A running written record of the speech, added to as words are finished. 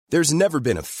There's never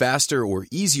been a faster or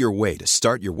easier way to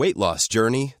start your weight loss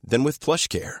journey than with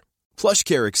PlushCare.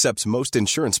 PlushCare accepts most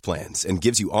insurance plans and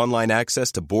gives you online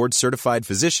access to board-certified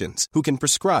physicians who can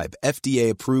prescribe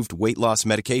FDA-approved weight loss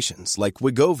medications like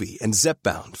Wegovy and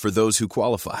Zepbound for those who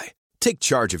qualify. Take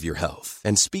charge of your health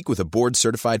and speak with a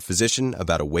board-certified physician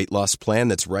about a weight loss plan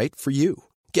that's right for you.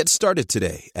 Get started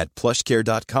today at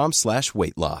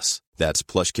plushcare.com/weight-loss. That's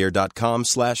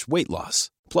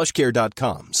plushcare.com/weight-loss.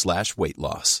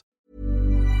 plushcare.com/weight-loss.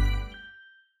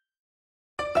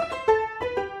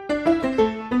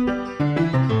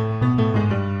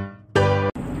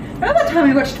 Remember that time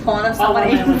we watched porn of someone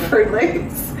eating Fruit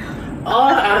Loops? Oh,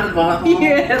 out of the bottle.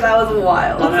 Yeah, that was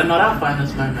wild. Not our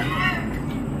finest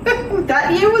moment.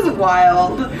 That year was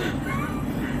wild.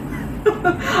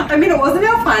 I mean, it wasn't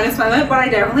our finest moment, but I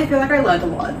definitely feel like I learned a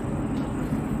lot.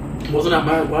 It wasn't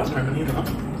our worst moment either.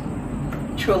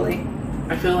 Truly.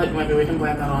 I feel like maybe we can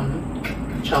blame that on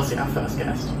Chelsea, our first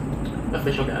guest.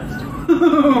 Official guest.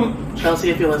 Chelsea,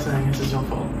 if you're listening, this is your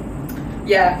fault.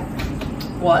 Yeah.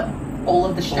 What? All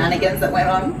of the shenanigans that went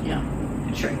on? Yeah.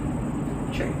 True.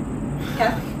 Okay.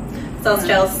 So,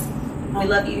 Chels, we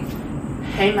love you.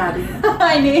 Hey, Maddie.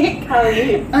 Hi, Nick. How are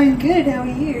you? I'm good. How are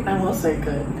you? I'm also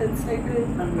good. That's so good.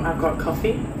 I've got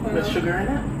coffee with sugar in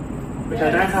it, which I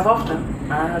don't have often.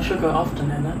 I don't have sugar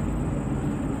often in it.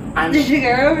 I'm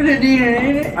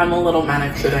a little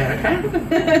manic today, okay?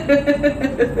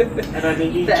 I don't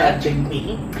need you judging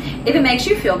me. If it makes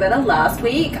you feel better, last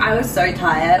week I was so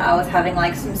tired. I was having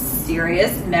like some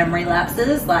serious memory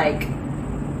lapses, like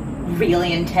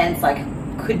really intense, like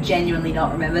could genuinely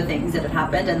not remember things that had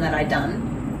happened and that I'd done.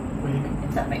 Weak.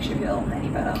 If that makes you feel any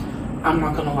better. I'm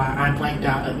not gonna lie, I blanked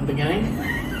out at the beginning.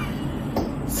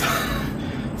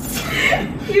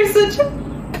 You're such a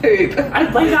poop. I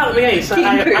blanked out at the beginning, so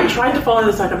I tried to follow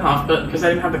the second half, but because I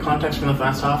didn't have the context from the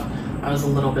first half, I was a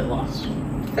little bit lost.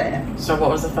 Fair. So what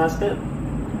was the first bit?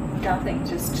 Nothing,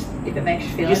 just if it makes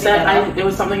you feel You said better. it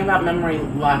was something about memory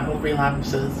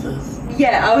relapses.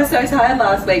 Yeah, I was so tired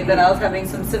last week that I was having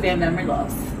some severe memory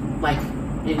loss. Like,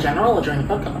 in general or during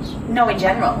the podcast? No, in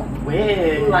general.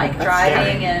 Weird. Like That's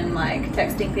driving scary. and like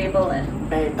texting people and...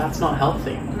 Babe, that's not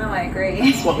healthy. No, I agree.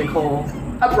 That's what we call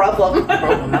a problem. a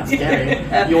problem. That's scary.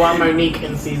 You are Monique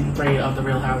in season 3 of The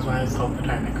Real Housewives of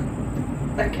Potomac.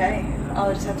 Okay,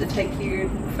 I'll just have to take you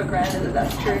for granted that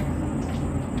that's true.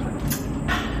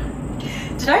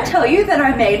 Did I tell you that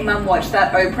I made Mum watch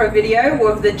that Oprah video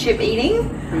of the chip eating?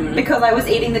 Mm-hmm. Because I was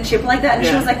eating the chip like that and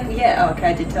she was like, yeah, oh, okay,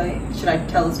 I did tell you. Should I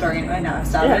tell the story anyway? No, I've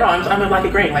started. Yeah, no, I'm like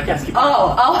agreeing, like, yes, keep going.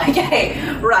 Oh, okay.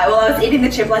 Right, well, I was eating the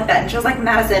chip like that and she was like,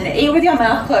 Madison, eat with your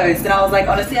mouth closed. And I was like,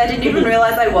 honestly, I didn't even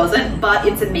realize I wasn't, but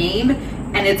it's a meme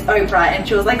and it's Oprah. And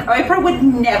she was like, Oprah would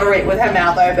never eat with her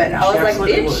mouth open. I was like,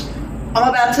 bitch, I'm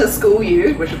about to school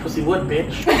you. Wish a pussy would,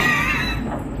 bitch.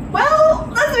 Well,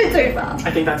 that's a bit too far.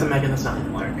 I think that's a Megan Thee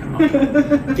Stallion lyric. I'm not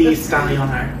sure. The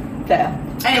Stalliono. Fair.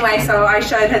 Anyway, so I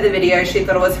showed her the video. She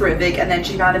thought it was horrific, and then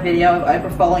she found a video of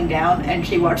Oprah falling down, and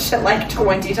she watched it like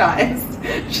 20 times.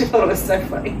 She thought it was so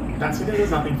funny. That's because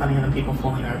there's nothing funnier than people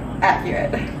falling over.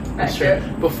 Accurate. That's true.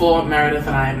 Before Meredith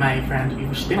and I, my friend,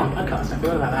 she's been on the podcast, I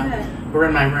forgot about that. Yeah. We were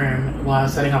in my room while I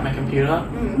was setting up my computer.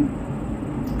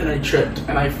 And I tripped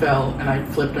and I fell and I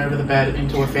flipped over the bed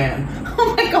into a fan.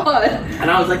 Oh my god.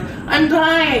 And I was like, I'm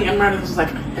dying! And Meredith was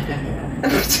like,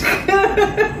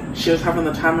 she was having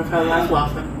the time of her life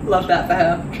laughing. Love that for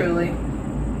her, truly.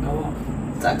 Go off.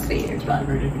 Sucks for you, but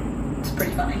it's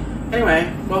pretty funny. Anyway,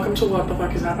 welcome to What the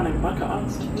Fuck Is Happening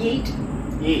podcast. Yeet.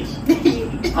 Yeet.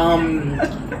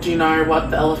 Do you know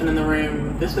what the elephant in the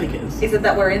room this week is? Is it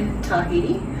that we're in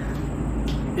Tahiti?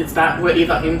 It's that we're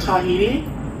either in Tahiti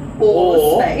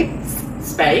or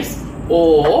space,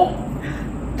 or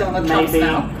Donald Trump's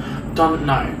now. Don't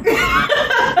know.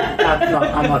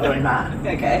 I'm not doing that.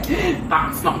 Okay.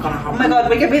 That's not gonna happen. Oh my god,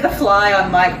 we could be the fly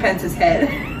on Mike Pence's head.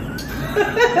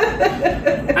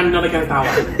 I'm not against that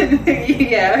one.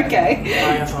 Yeah, okay.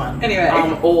 I guess one. Anyway.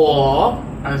 Or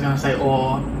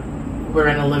we're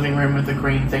in a living room with a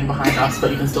green thing behind us,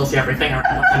 but you can still see everything around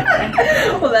us anyway.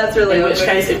 Well, that's really in which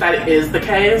case, if that is the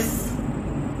case,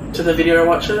 to the video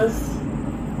watchers,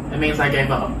 it means I gave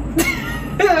up.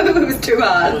 It was too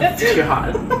hard. It was too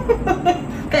hard.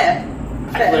 Fair.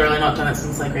 I've literally not done it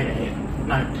since like grade 8.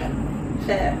 No, 10.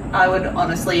 Fair. I would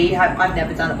honestly, I've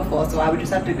never done it before, so I would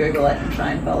just have to Google it and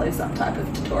try and follow some type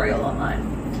of tutorial online.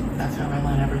 That's how I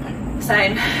learn everything.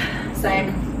 Same.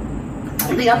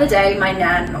 The other day,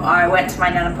 I went to my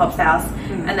nan and pop's house,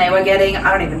 and they were getting,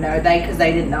 I don't even know, because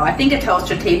they didn't know. I think a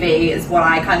Telstra TV is what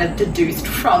I kind of deduced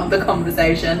from the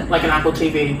conversation. Like an Apple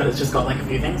TV, but it's just got like a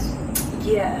few things?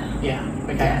 Yeah. Yeah,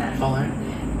 okay, I follow.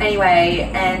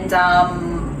 Anyway, and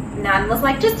Nan was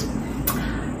like, just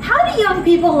how do young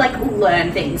people like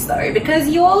learn things though? Because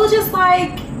you're just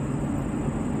like,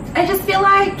 I just feel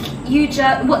like you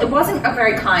just, well, it wasn't a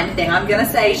very kind thing. I'm gonna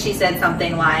say she said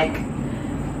something like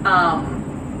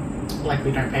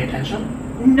we don't pay attention.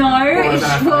 No,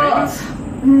 yes.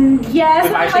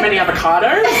 We buy too many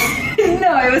avocados.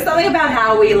 No, it was something about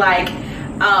how we like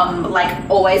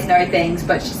always know things,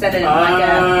 but she said it in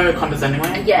like a condescending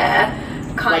way. Yeah,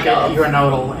 kind of. You're a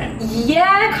know-it-all.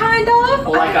 Yeah, kind of.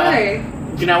 Or like I don't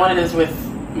know. You know what it is with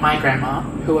my grandma,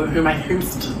 whom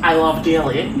I love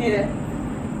dearly. Yeah.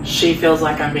 She feels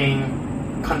like I'm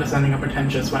being condescending or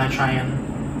pretentious when I try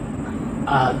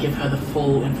and give her the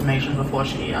full information before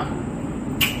she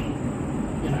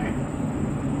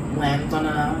lands on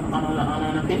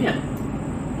an opinion,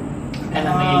 and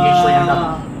then we usually end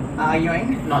up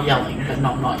arguing. Not yelling, but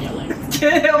not yelling.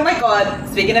 Oh my god!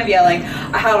 Speaking of yelling,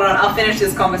 hold on. I'll finish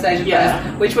this conversation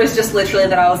first, which was just literally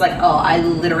that I was like, oh, I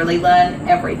literally learn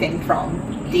everything from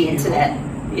the internet.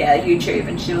 Yeah, YouTube,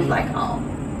 and she was like, oh,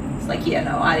 it's like, yeah,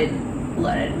 no, I didn't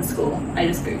learn it in school. I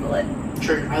just Google it.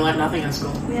 True, I learned nothing in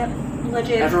school. Yeah,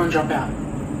 legit. Everyone dropped out.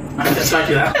 I just don't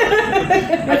do that.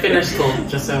 I finished school,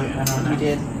 just so I don't know. You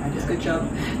did. Good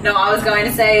job. No, I was going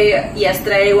to say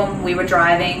yesterday when we were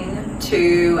driving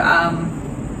to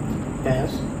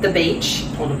the beach.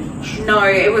 Or the beach. No,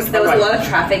 there was a lot of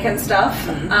traffic and stuff.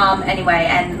 Mm-hmm. Anyway,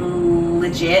 and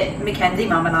legit, Mackenzie,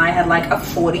 Mum and I had like a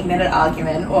 40-minute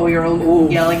argument while we were all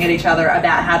yelling at each other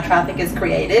about how traffic is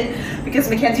created. Because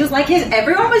Mackenzie was like,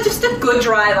 everyone was just a good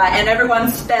driver and everyone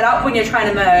sped up when you're trying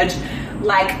to merge.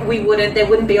 Like there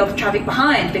wouldn't be all traffic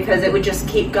behind because it would just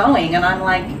keep going. And I'm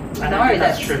like, no,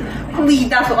 that's true.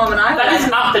 That's what Mum and I. That is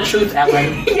not the truth,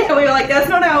 Ellen. Yeah, we were like, that's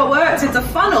not how it works. It's a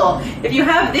funnel. If you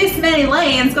have this many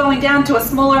lanes going down to a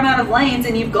smaller amount of lanes,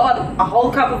 and you've got a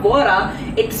whole cup of water,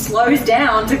 it slows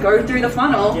down to go through the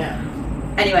funnel. Yeah.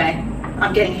 Anyway,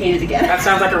 I'm getting heated again. That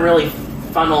sounds like a really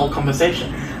funnel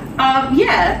conversation.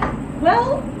 Yeah.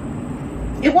 Well,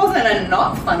 it wasn't a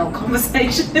not funnel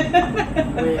conversation.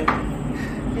 Weird.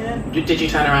 Yeah. Did you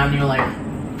turn around and you were like,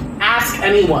 ask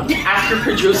anyone. Ask your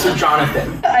producer,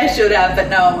 Jonathan. I should have, but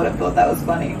no one would have thought that was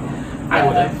funny. I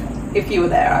would have. If you were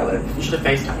there, I would have. You should have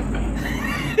FaceTimed me.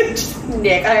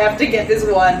 Nick, I have to get this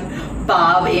one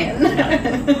barb in.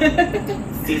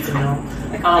 Seasonal.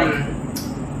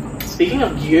 Speaking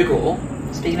of Google.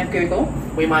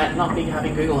 We might not be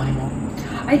having Google anymore.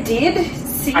 I did.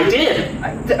 See? I did.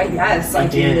 Yes, I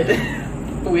did.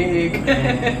 Wig.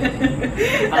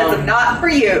 That's not for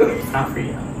you. It's not for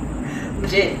you.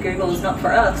 Legit, Google is not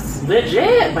for us.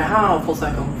 Legit! Wow, full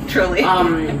cycle. Truly.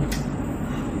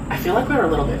 I feel like we're a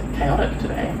little bit chaotic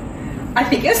today. I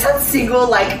think it's that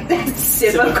single,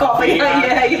 sip of coffee.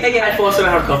 Yeah. I forced her to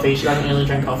have coffee. She doesn't really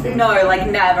drink coffee. No,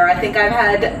 never. I think I've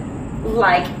had,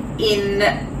 in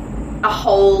a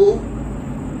whole,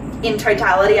 in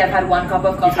totality, I've had one cup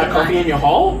of coffee. You've had coffee in your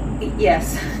whole?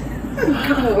 Yes.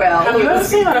 Well. Have you ever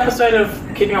seen that episode of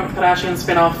Keeping Up with the Kardashians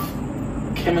spin-off,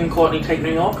 Kim and Kourtney Take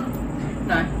New York?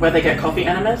 No. Where they get coffee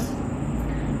enemas?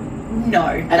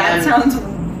 No. That sounds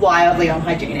wildly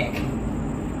unhygienic.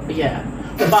 Yeah.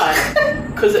 But,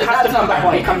 because it has to come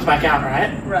back, it comes back out,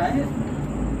 right? Right.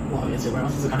 Well, obviously, where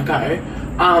else is it going to go?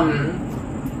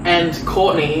 And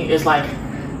Kourtney is like,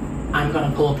 I'm going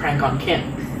to pull a prank on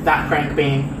Kim. That prank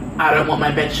being, I don't want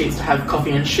my bed sheets to have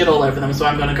coffee and shit all over them, so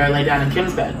I'm going to go lay down in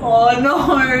Kim's bed. Oh,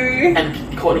 no. And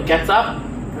Kourtney gets up,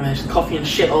 and there's coffee and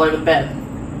shit all over the bed.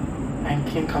 And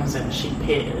Kim comes in and she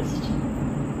pissed.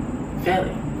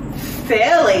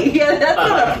 Fairly? Yeah, that's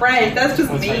not a prank. That's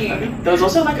just mean. There was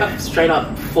also a straight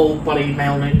up full body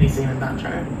male nudity scene in that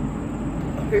show.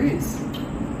 Whose?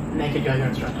 Naked yo-yo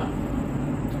instructor.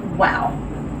 Wow.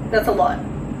 That's a lot.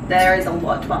 There is a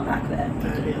lot to unpack there.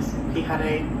 There it is. He had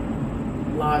a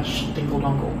large dingle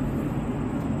dongle.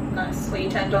 Nice. Were you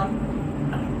turned on?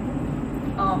 No.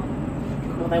 Oh.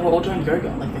 Well, they were all doing yoga.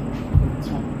 That's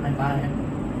what my vibe.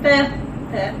 Fair.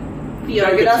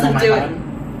 Yoga doesn't do it.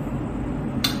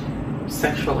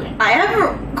 Sexually. I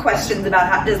have questions about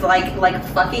how does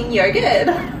fucking yogurt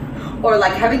or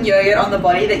having yogurt on the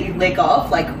body that you lick off,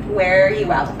 where are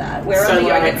you at with that? Where on the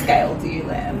yogurt scale do you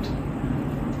land?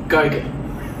 Go-gurt.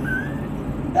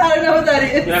 I don't know what that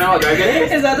is. You don't know what go-gurt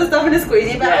is? Is that the stuff in a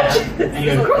squeezy pouch? Yeah. And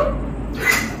you go,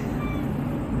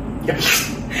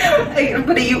 yep.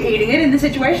 But are you eating it in the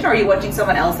situation, or are you watching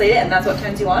someone else eat it and that's what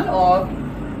turns you on, or?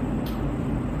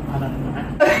 I don't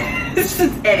know. It's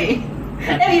just any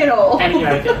at all. Any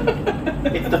yogurt.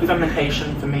 It's the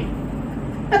fermentation for me.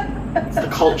 It's the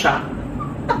culture.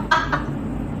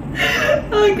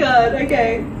 Oh god,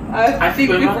 okay. I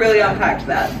think we've really unpacked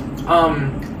that.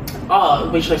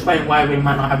 we should explain why we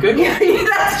might not have Google. Yeah,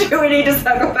 that's true. We need to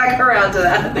circle back around to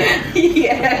that.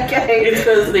 Yeah, okay. It's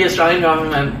because the Australian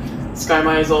government,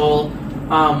 ScoMo is all,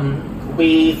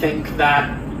 we think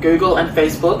that Google and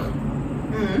Facebook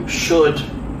should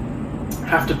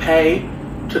have to pay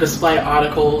to display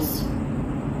articles,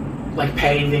 like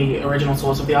pay the original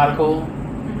source of the article.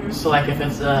 So like if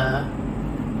it's the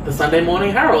Sunday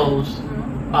Morning Herald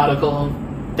article,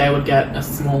 they would get a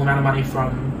small amount of money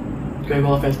from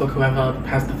Google or Facebook, whoever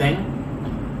has the thing.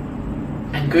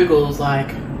 And Google's like,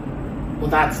 well,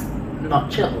 that's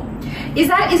not chill. Is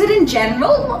it in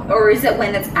general, or is it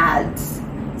when it's ads?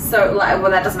 So, like,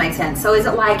 well, that doesn't make sense. So is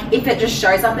it like, if it just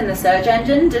shows up in the search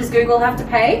engine, does Google have to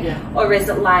pay? Yeah. Or is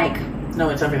it like... No,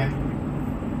 it's everything.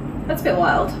 That's a bit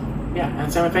wild. Yeah,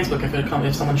 and same with Facebook,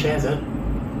 if someone shares it.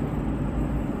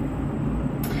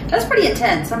 That's pretty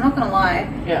intense, I'm not going to lie.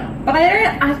 Yeah. But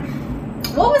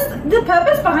what was... The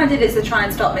purpose behind it is to try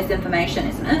and stop misinformation,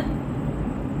 isn't it?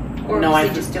 Or No, is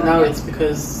he just doing it? it's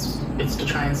because it's to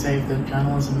try and save the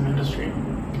journalism industry.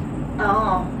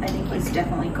 Oh, I think he's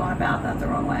definitely gone about that the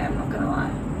wrong way, I'm not going to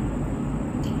lie.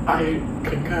 I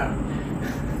concur.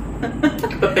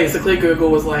 But basically Google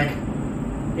was like,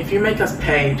 if you make us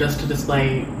pay just to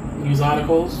display news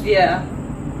articles, Yeah.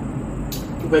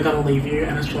 we're going to leave you,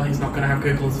 and Australia's not going to have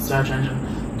Google as a search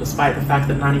engine, despite the fact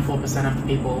that 94% of the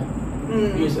people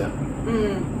use it.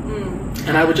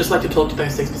 And I would just like to talk to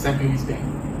those 6% who use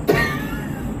Bing.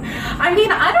 I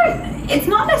mean, it's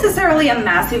not necessarily a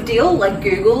massive deal, like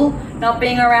Google not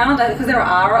being around, because there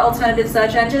are alternative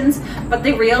search engines, but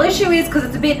the real issue is, because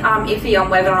it's a bit iffy on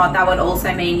whether or not that would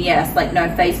also mean, yes, like no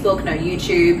Facebook, no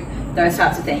YouTube, those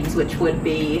types of things, which would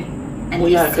be an Well,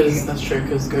 yeah, issue. because that's true,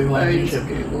 because Google and Owns YouTube.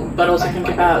 Google. But also Like, think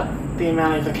like about the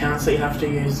amount of accounts that you have to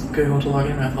use Google to log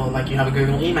in with, or like you have a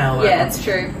Google email. Or Yeah, whatever. it's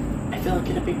true. I feel like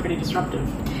it'd be pretty disruptive.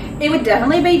 It would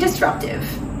definitely be disruptive,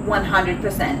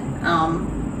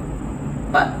 100%.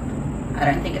 But I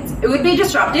don't think it would be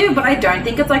disruptive, but I don't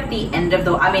think it's like the end of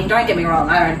I mean, don't get me wrong,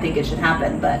 I don't think it should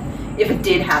happen, but if it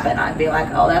did happen, I'd be like,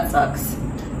 oh, that sucks.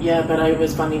 Yeah, but it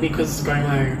was funny because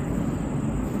ScoMo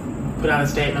put out a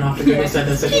statement after Google said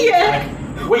this. And Yeah.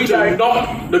 like, we do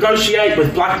not negotiate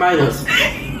with blackmailers.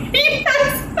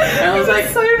 Yes! And I was like,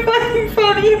 so fucking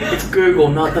funny. it's Google,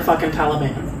 not the fucking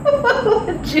Taliban.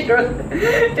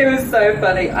 It was so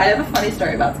funny. I have a funny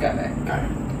story about ScoMo,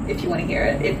 Go. if you want to hear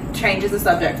it. It changes the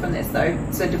subject from this, though,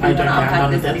 so do we I want to don't care. unpack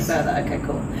None this of any this. further? Okay,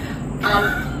 cool.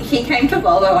 He came to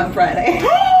Volvo on Friday.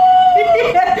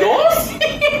 Yours?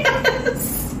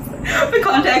 Yes. For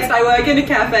context, I work in a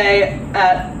cafe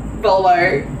at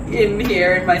Volvo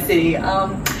here in my city.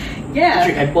 Yeah. Did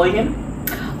you head boy in?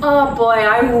 Oh boy,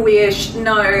 I wish.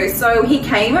 No. So he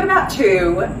came at about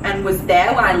 2 and was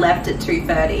there when I left at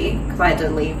 2:30 because I had to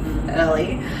leave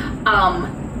early.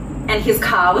 And his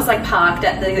car was like parked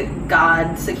at the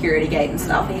guard security gate and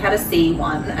stuff. He had a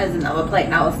C1 as a number plate,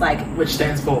 and I was like, Which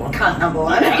stands for? cunt number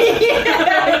 1.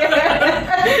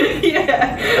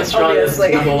 Yeah. Australia's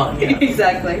Obviously. number 1. Yeah.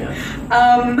 Exactly.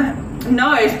 Yeah.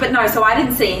 No, so I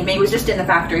didn't see him. He was just in the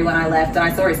factory when I left, and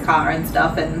I saw his car and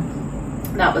stuff, and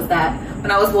that was that.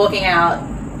 When I was walking out,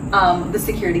 the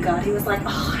security guard, he was like, oh,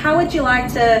 how would you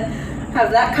like to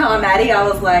have that car, Maddie? I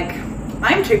was like,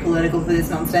 I'm too political for this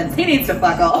nonsense. He needs to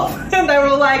fuck off. And they were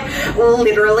all like,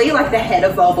 literally, like the head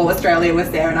of Volvo Australia was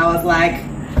there, and I was like,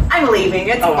 I'm leaving,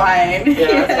 it's fine.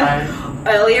 Yeah, it's fine.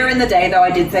 Earlier in the day, though,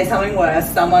 I did say something worse.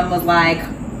 Someone was like,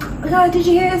 oh, did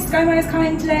you hear ScoMo's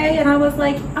coming today? And I was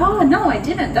like, oh, no, I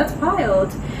didn't. That's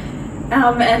wild.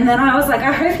 And then I was like,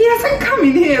 I hope he doesn't come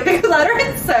in here because I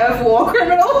don't serve war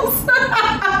criminals.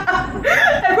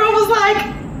 Everyone was like,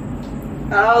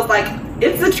 I was like,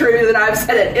 it's the truth and I've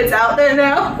said it. It's out there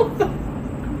now.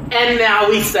 And now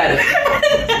we said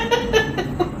it.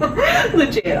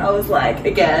 Legit. I was like,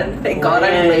 again, thank God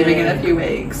I'm leaving in a few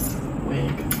weeks.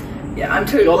 Wig. Yeah, I'm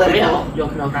too Your political.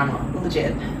 Camille Grandma.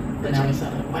 Legit. And now we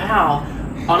said it. Wow.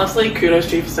 Honestly, kudos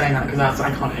to you for saying that because that's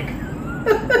iconic.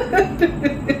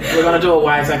 We're gonna do a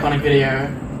Why It's Iconic video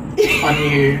on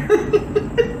you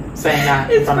saying that.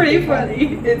 It's pretty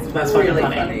funny. That's really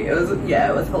fucking funny. It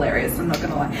was hilarious. I'm not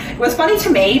gonna lie. It was funny to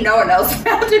me. No one else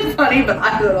found it funny, but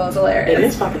I thought it was hilarious. It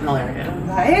is fucking hilarious.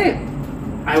 Right?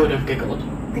 I would have giggled.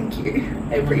 Thank you. I Give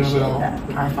me a appreciate little that.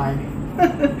 high five.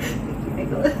 Thank you,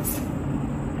 Nicholas.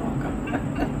 You're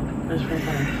welcome. It was pretty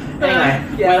funny.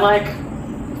 Anyway, Yeah. we're like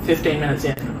 15 minutes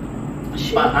in.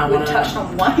 Shit, But I we wanna- touched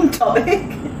on one topic.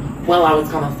 Well, I was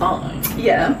gonna say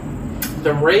Yeah.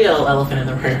 the real elephant in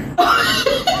the room.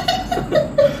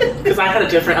 Because I had a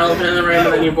different elephant in the room,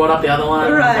 and then you brought up the other one.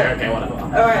 And I was Right. like, okay, whatever.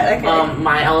 All right. Okay.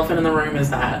 My elephant in the room is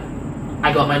that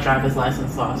I got my driver's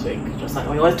license last week, just like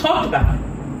we always talked about.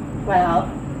 Wow.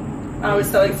 I was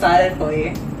so excited for you.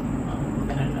 I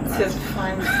don't know. To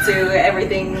finally do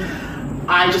everything.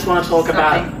 I just want to talk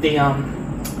about the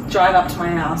drive up to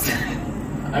my house.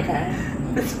 Okay.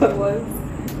 That's what it was.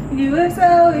 You were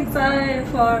so excited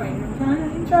for me to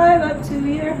finally drive up to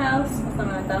your house. Or something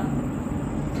like that.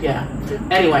 Yeah.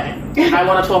 Anyway, I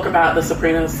want to talk about the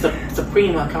Sabrina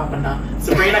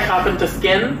Carpenter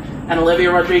skin and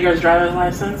Olivia Rodrigo's driver's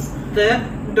license. The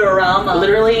drama.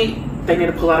 Literally, they need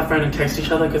to pull out a phone and text each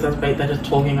other because they're just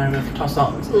talking over tough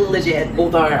songs. Legit.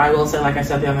 Although I will say, like I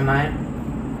said the other night,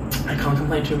 I can't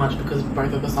complain too much because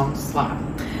both of the songs slap.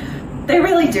 They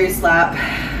really do slap.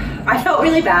 I felt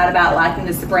really bad about liking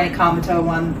the Sabrina Carpenter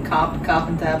one,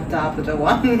 Carpenter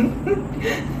one,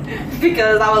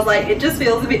 because I was like, it just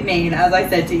feels a bit mean, as I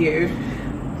said to you.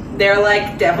 They're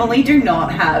like, definitely do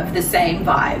not have the same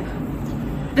vibe.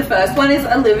 The first one is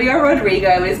Olivia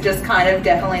Rodrigo is just kind of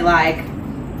definitely like,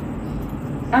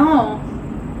 oh,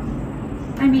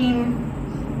 I mean,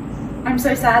 I'm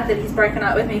so sad that he's broken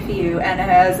up with me for you, and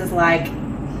hers is like,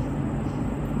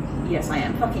 yes, I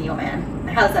am fucking your man.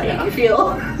 How does that make you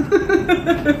feel?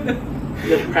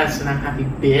 You're depressed and I'm happy,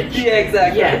 bitch. Yeah,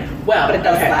 exactly. Yeah, well, but it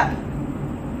does slap.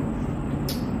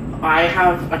 I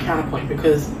have a counterpoint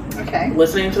because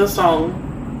listening to the song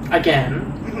again,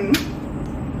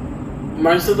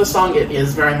 most of the song it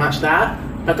is very much that,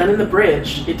 but then in the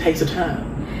bridge it takes a turn.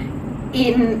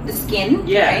 In the skin?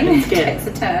 Yeah, right? in skin. It takes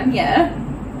a turn, yeah.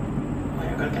 Wait,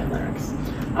 I've got to get lyrics.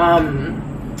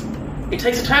 It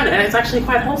takes a turn and it's actually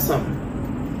quite wholesome.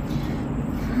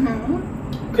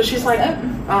 Because she's like,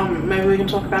 maybe we can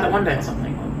talk about it one day or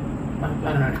something. I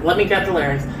don't know. Let me get the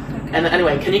lyrics. Okay. And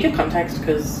anyway, can you give context?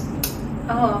 Because...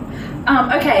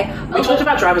 okay. We talked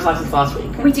about driver's license last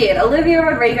week. We did. Olivia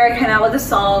Rodrigo came out with a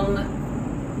song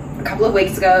a couple of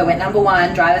weeks ago. It went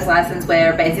 #1, driver's license,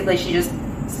 where basically she just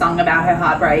sung about her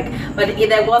heartbreak. But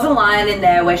there was a line in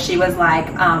there where she was like,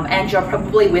 and you're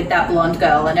probably with that blonde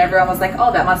girl. And everyone was like,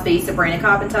 oh, that must be Sabrina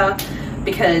Carpenter,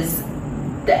 because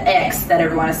the ex that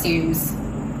everyone assumes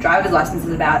driver's license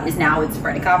is about is now with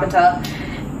Sabrina Carpenter.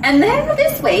 And then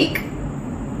this week,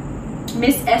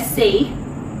 Miss SC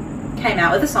came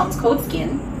out with a song called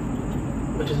Skin.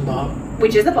 Which is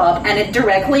a bop. And it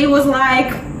directly was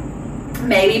like,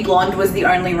 maybe blonde was the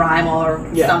only rhyme or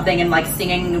something, and like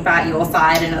singing about your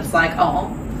side, and it's like,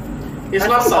 oh. It's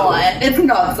not subtle. It's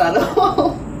not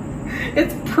subtle.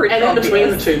 It's pretty And in obvious. between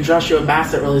the two, Joshua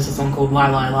Bassett released a song called Lie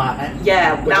Lie Lie.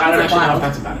 Yeah, which I don't actually know if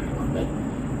that's about anyone, but...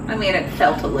 I mean, it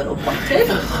felt a little pointed.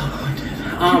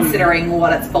 Considering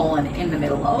what it's fallen in the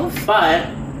middle of. But,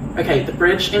 okay, the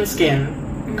bridge in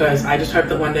Skin goes, I just hope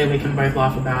that one day we can both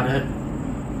laugh about it.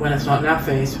 When it's not in our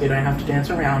face, we don't have to dance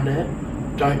around it.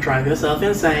 Don't drive yourself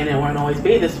insane, it won't always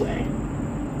be this way.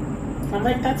 I'm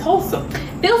like, that's wholesome.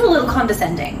 Feels a little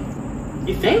condescending.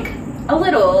 You think? A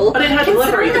little. But in her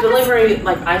delivery,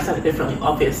 like, I said it differently,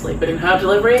 obviously, but in her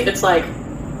delivery, it's like,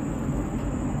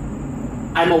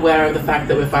 I'm aware of the fact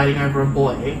that we're fighting over a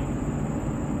boy,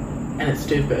 and it's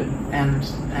stupid, and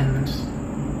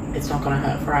it's not gonna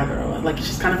hurt for either. Like,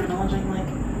 she's kind of acknowledging, like...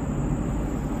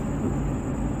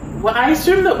 Well, I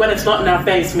assume that when it's not in our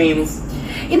face means...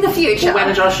 In the future.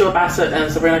 When Joshua Bassett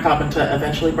and Sabrina Carpenter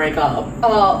eventually break up.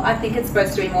 Oh, I think it's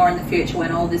supposed to be more in the future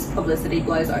when all this publicity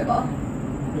blows over.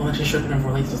 Well, then she shouldn't have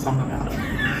released a song about it.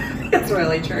 That's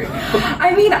really true.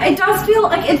 I mean, it does feel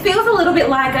like... It feels a little bit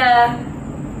like a...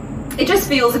 It just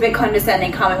feels a bit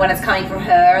condescending coming when it's coming from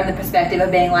her and the perspective of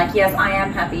being like, yes, I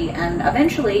am happy, and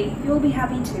eventually you'll be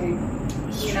happy too.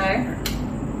 You know?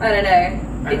 I don't know.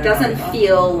 It doesn't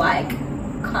feel like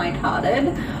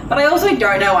kind-hearted, but I also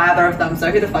don't know either of them,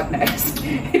 so who the fuck knows?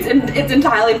 It's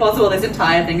entirely possible this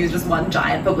entire thing is just one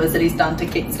giant publicity stunt to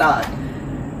kickstart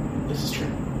This is true.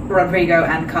 Rodrigo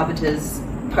and Carpenter's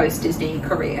post-Disney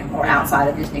career, or outside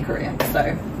of Disney career,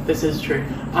 so... This is true.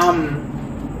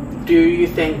 Do you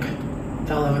think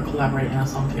they'll ever collaborate in a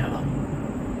song together?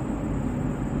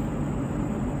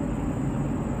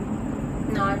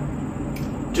 No.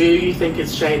 Do you think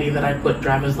it's shady that I put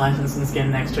driver's license and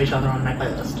Skin next to each other on my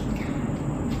playlist?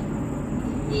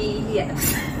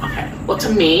 Yes. Okay. Well, to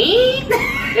me,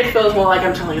 it feels more like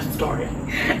I'm telling a story.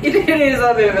 It is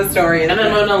a bit of a story. And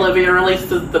then when Olivia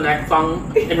releases the next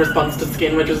song in response to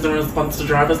Skin, which is in response to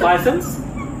driver's license,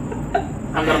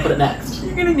 I'm gonna put it next.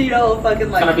 You're gonna need a whole fucking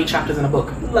It's gonna be chapters in a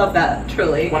book. Love that,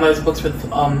 truly. One of those books with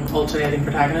alternating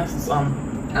protagonists,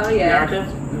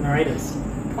 narrators.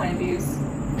 Point of views.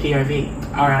 POV,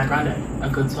 Ariana Grande, a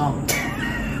good song.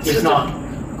 It's not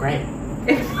great.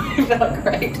 It's not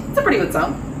great. It's a pretty good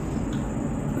song.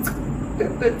 It's a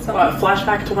good song.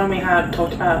 Flashback to when we had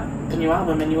talked about the new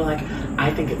album, and you were like, I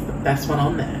think it's the best one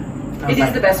on there. It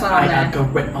is the best one on there. I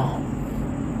agree. Oh.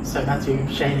 So that's you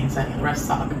shading, saying the rest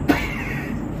suck.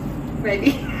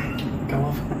 Maybe. Go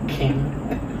off, King.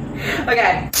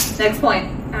 Okay, next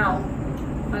point. Ow.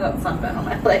 I got sunburn on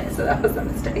my leg, so that was a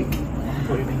mistake. I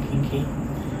thought you were being kinky.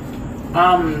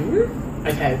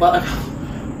 Okay, well, I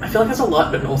feel like there's a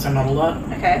lot, but also not a lot.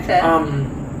 Okay, fair.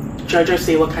 Jojo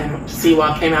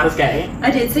Siwa came out as gay.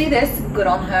 I did see this. Good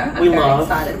on her. I'm very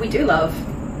excited. We do love.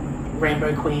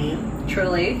 Rainbow Queen.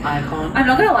 Truly. Icon. I'm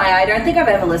not gonna lie, I don't think I've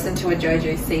ever listened to a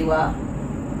Jojo Siwa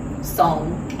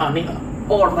song. Neither.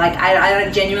 Or like, I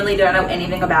genuinely don't know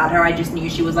anything about her. I just knew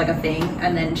she was like a thing,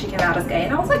 and then she came out as gay,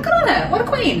 and I was like, good on her. What a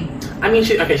queen. I mean,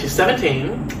 she's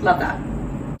 17. Love that.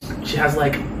 She has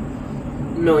like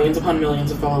millions upon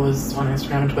millions of followers on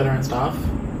Instagram and Twitter and stuff.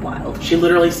 Wild. She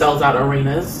literally sells out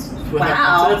arenas with her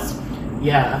concerts.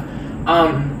 Yeah.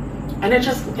 And it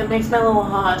makes my little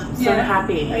heart so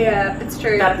happy. Yeah, it's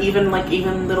true. That even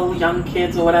little young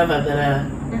kids or whatever that are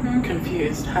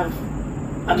confused have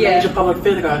a major public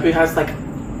figure who has like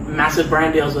massive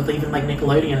brand deals with even like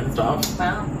Nickelodeon and stuff.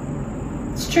 Wow.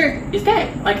 It's true. Is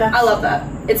gay. Like that. I love that.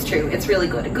 It's true. It's really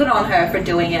good. Good on her for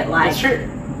doing it like. It's true.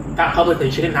 That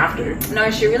publicly, she didn't have to. No,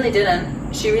 she really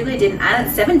didn't. She really didn't. And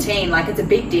at 17, like, it's a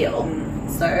big deal.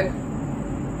 So,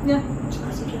 yeah. It's a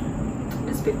massive deal.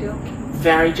 It's a big deal.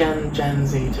 Very Gen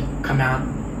Z to come out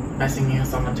by singing a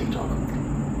song on TikTok.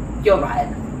 You're right.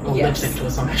 Or lip sync to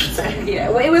a song, I should say. Yeah,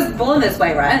 well, it was Born This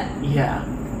Way, right? Yeah.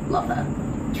 Love that.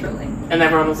 Truly. And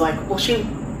everyone was like, well, she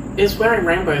is wearing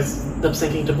rainbows lip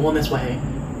syncing to Born This Way.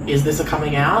 Is this a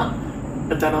coming out?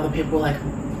 But then other people were like,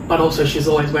 but also she's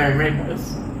always wearing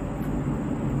rainbows.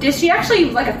 Did she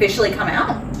actually, like, officially come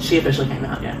out? She officially came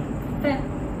out, yeah. Fair.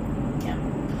 Yeah.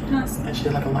 Nice. And she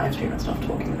did, like, a live stream and stuff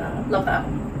talking about it. Love that.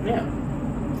 Yeah.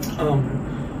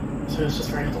 So it's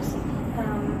just very awesome.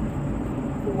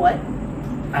 What?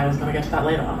 I was gonna get to that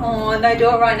later. Oh, no, do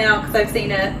it right now, because I've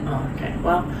seen it. Oh, okay.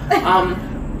 Well,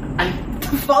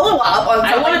 Follow up on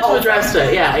I wanted to address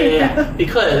it, yeah.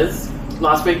 Because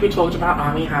last week we talked about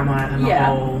Armie Hammer and the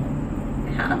whole...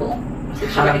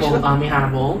 Armie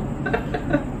Hannibal.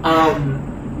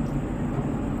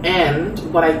 And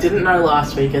what I didn't know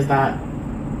last week is that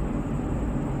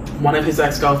one of his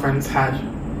ex-girlfriends had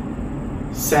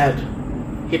said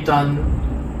he'd done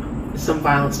some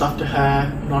violent stuff to her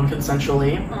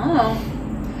non-consensually. Oh.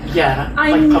 Yeah,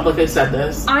 publicly said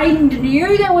this. I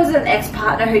knew there was an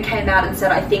ex-partner who came out and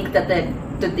said, I think that the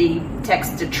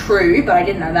texts are true, but I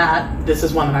didn't know that. This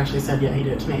is one that actually said, yeah, he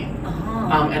did it to me.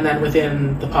 And then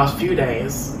within the past few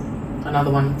days,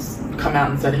 another one's come out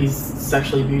and said he's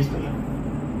sexually abused me.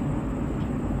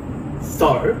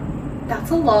 So...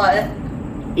 That's a lot.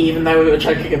 Even though we were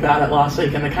joking about it last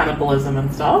week and the cannibalism and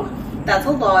stuff. That's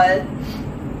a lot.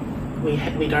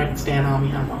 We don't stand Armie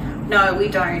Hammer. No, we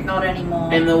don't. Not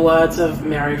anymore. In the words of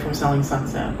Mary from Selling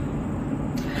Sunset.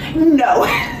 No.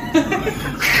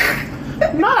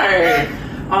 No.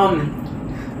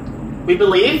 We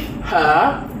believe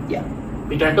her. Yeah.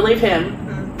 We don't believe him.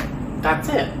 That's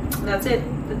it. That's it.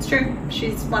 It's true.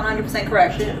 She's 100%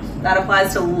 correct. She is. That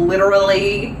applies to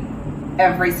literally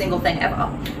every single thing ever.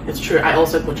 It's true. I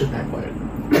also butchered that quote.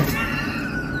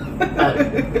 But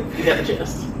you get the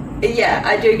gist. Yeah,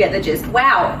 I do get the gist.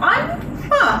 Wow.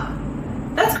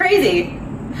 That's crazy.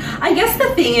 I guess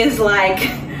the thing is, like,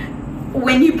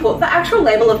 when you put the actual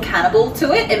label of cannibal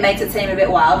to it, it makes it seem a bit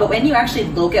wild, but when you actually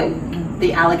look at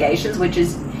the allegations, which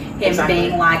is him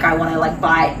being like, I want to, like,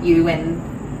 bite you, and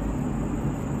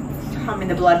I mean,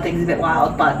 the blood thing's a bit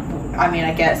wild, but I mean,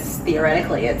 I guess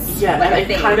theoretically it's like a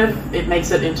thing. It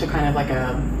makes it into kind of like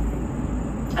a,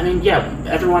 I mean, yeah,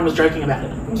 everyone was joking about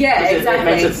it. Yeah, exactly. It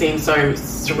makes it seem so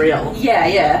surreal.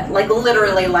 Yeah, like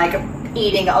literally like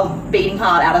eating a beating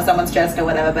heart out of someone's chest or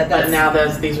whatever, but now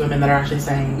there's these women that are actually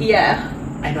saying, yeah,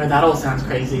 I know that all sounds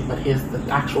crazy, but here's the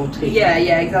actual tea. Yeah,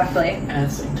 exactly. And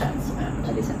it's intense.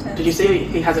 That is intense. Did you see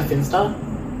he has a Finsta?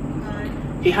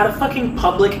 No. He had a fucking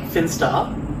public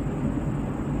Finsta.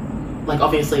 Like,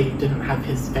 obviously didn't have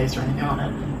his face or anything on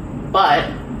it, but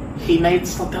he made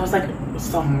there was like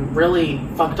some really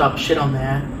fucked up shit on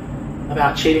there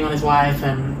about cheating on his wife,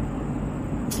 and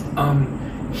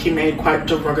he made quite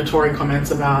derogatory comments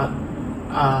about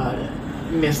a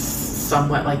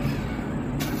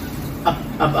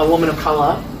woman of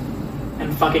color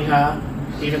and fucking her,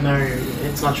 even though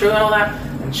it's not true and all that.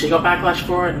 And she got backlash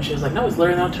for it, and she was like, no, it's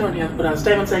literally not true, and he had to put out a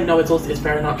statement saying, no, it's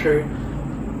very not true.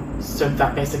 So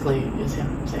that basically is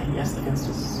him saying, yes, the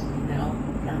Finsta's real,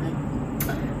 kind of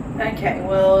thing. Okay,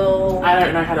 well, I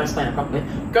don't know how to explain it properly.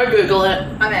 Go Google it.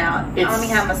 I'm out. Armie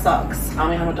Hammer sucks.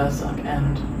 Armie Hammer does suck,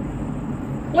 and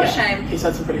What a shame. He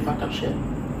said some pretty fucked up shit.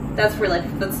 That's a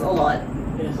lot.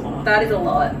 It is a lot. That is a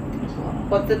lot. It is a lot.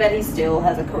 What's the bet he still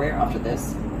has a career after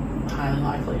this? Highly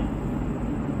likely.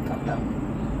 Fucked up.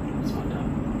 It's fucked up.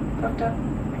 Fucked up.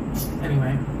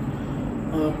 Anyway,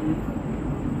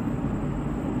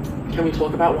 can we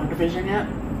talk about WandaVision yet?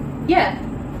 Yeah.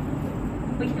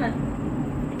 We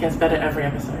can. It gets better every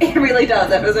episode. It really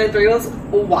does. Episode 3 was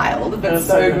wild, but was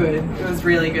so so good. It was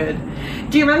really good.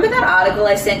 Do you remember that article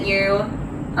I sent you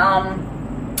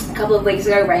a couple of weeks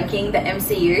ago ranking the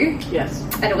MCU? Yes.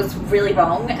 And it was really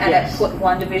wrong, and Yes. it put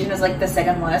WandaVision as like the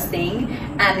second worst thing.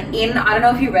 And I don't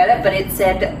know if you read it, but it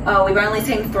said, oh, we've only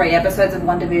seen 3 episodes of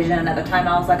WandaVision, and at the time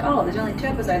I was like, oh, there's only 2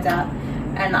 episodes out.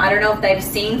 And I don't know if they've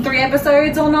seen 3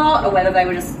 episodes or not, or whether they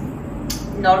were just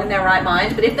not in their right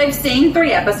mind. But if they've seen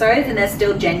 3 episodes and they're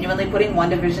still genuinely putting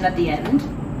WandaVision at the end,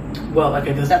 Well,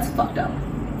 okay, there's that's fucked up.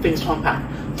 things to unpack.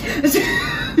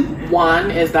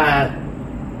 One is that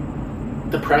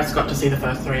the press got to see the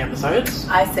first 3 episodes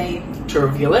I see. to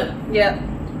review it, Yeah.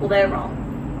 Well, they're wrong.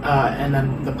 and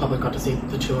then the public got to see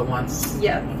the 2 at once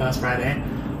Yeah. the first Friday.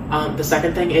 The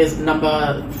second thing is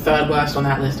number 3rd worst on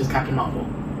that list is Captain Marvel.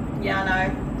 Yeah, I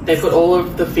know. They put all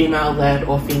of the female-led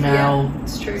or female Yeah,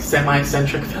 it's true.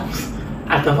 semi-centric films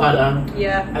at the bottom,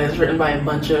 Yeah. and it's written by a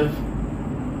bunch of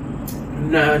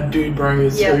nerd dude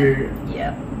bros Yeah. who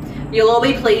Yeah. You'll all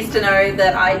be pleased to know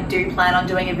that I do plan on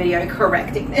doing a video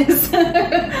correcting this.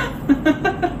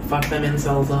 fuck them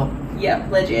incels up. Yeah,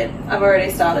 legit. I've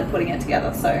already started putting it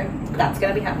together, so that's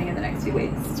going to be happening in the next few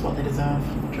weeks. That's what they deserve.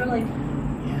 Truly.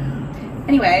 Yeah.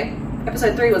 Anyway,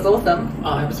 episode 3 was awesome.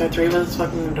 Oh, episode 3 was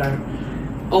fucking dope.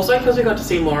 Also, because we got to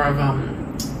see more of,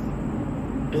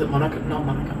 is it Monica? Not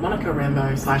Monica. Monica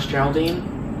Rambeau / Geraldine.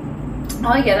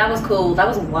 Oh yeah, that was cool. That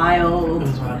was It wild.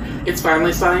 was wild. It's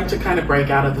finally starting to kind of break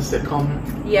out of the sitcom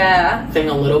Yeah. thing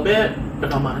a little bit, but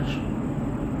not much.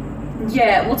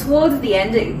 Yeah, well towards the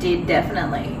end it did,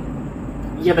 definitely.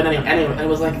 Yeah, but anyway, it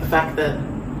was like the fact that,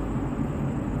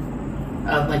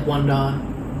 like Wanda,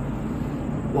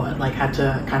 had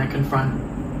to kind of confront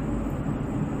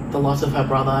the loss of her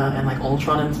brother and like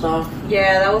Ultron and stuff.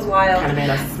 Yeah, that was wild. Kind of made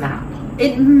us snap.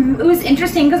 It was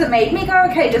interesting because it made me go,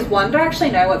 okay, does Wanda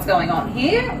actually know what's going on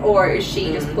here? Or is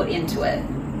she just put into it?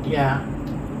 Yeah.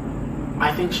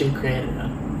 I think she created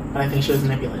it, but I think she was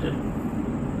manipulated.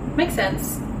 Makes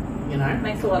sense. You know?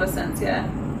 Makes a lot of sense, yeah.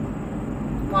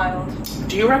 Wild.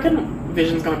 Do you reckon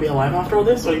Vision's gonna be alive after all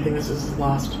this, or do you think this is his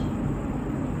last?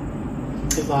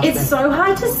 It's thing? so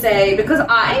hard to say because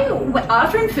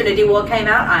after Infinity War came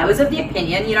out, I was of the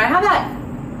opinion, you know how that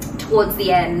towards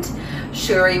the end,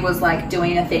 Shuri was like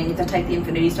doing a thing to take the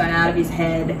Infinity Stone out of his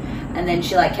head, and then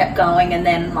she like kept going, and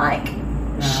then like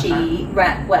she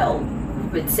ran. Well,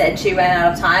 it said she ran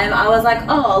out of time. I was like,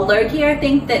 oh, Loki, I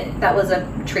think that was a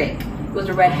trick. It was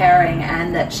a red herring,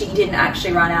 and that she didn't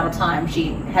actually run out of time. She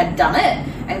had done it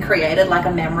and created like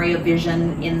a memory of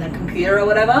Vision in the computer or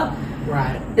whatever.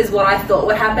 Right. Is what I thought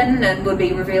would happen and would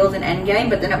be revealed in Endgame,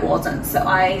 but then it wasn't. So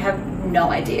I have no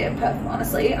idea,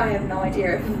 honestly. I have no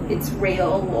idea if it's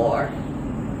real or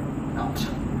not.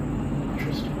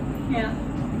 Interesting. Yeah.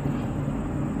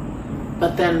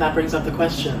 But then that brings up the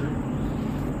question.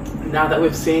 Now that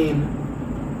we've seen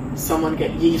someone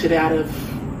get yeeted out of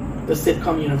the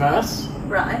sitcom universe,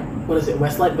 Right. what is it,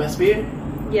 Westview?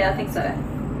 Yeah, I think so.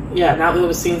 Yeah, now that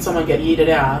we've seen someone get yeeted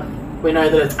out, we know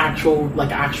that it's actual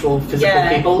physical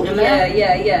people in there.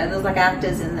 Yeah. There's like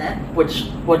actors in there. Which,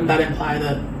 wouldn't that imply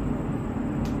that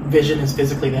Vision is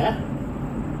physically there?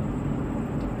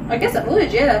 I guess it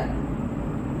would, yeah.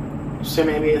 So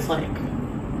maybe it's like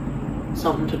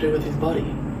something to do with his body.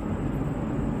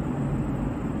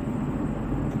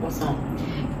 What's not?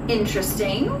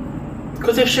 Interesting.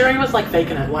 Because if Shuri was like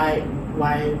faking it, why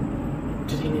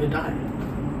did he need to die?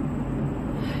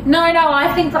 No,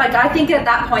 I think at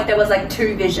that point there was like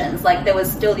 2 visions. Like there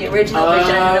was still the original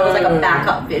Vision and there was like a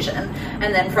backup Vision.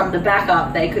 And then from the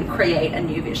backup they could create a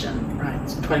new Vision. Right,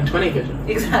 it's 2020 Vision.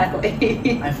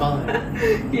 Exactly. I follow.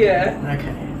 Yeah.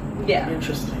 Okay. Yeah.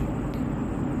 Interesting.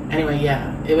 Anyway,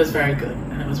 yeah, it was very good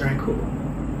and it was very cool.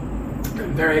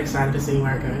 I'm very excited to see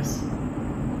where it goes.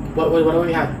 What do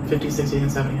we have? 50s, 60s, and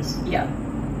 70s? Yeah.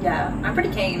 I'm pretty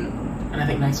keen. And I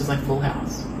think next is like Full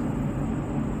House.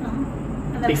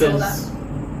 I never saw that. Because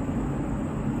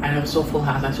I never saw Full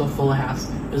House. I saw Fuller House.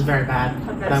 It was very bad,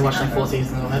 but I watched like 4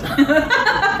 seasons of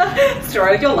it.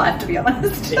 Story of your life, to be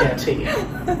honest. Yeah, tea.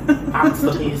 That's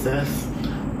the tea, sis.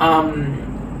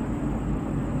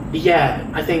 Yeah,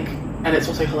 I think, and it's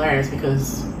also hilarious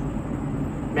because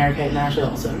Mary-Kate and Ashley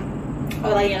Olsen.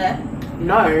 Oh, they in it?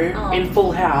 No, Oh. in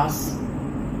Full House,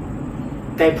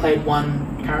 they played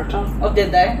one character. Oh,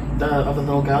 did they? Of the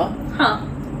little girl. Huh.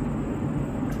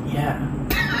 Yeah.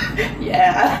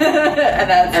 Yeah.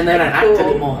 And they don't act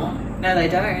anymore. No, they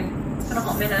don't. It's been a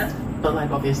hot minute. But,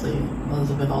 like, obviously,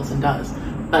 Elizabeth Olsen does.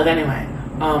 But anyway,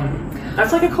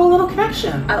 that's like a cool little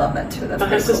connection. I love that too. That's but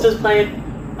her sister's played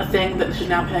a thing that she's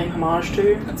now paying homage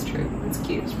to. That's true. It's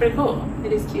cute. It's pretty cool.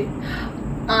 It is cute.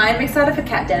 I'm excited for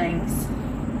Kat Dennings.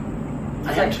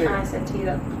 I am too. I said to you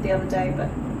that the other day, but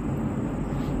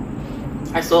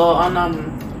I saw on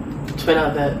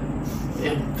Twitter that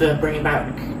they're bringing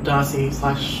back Darcy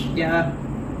 / yeah.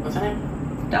 What's her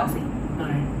name? Darcy. No.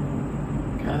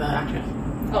 The actress.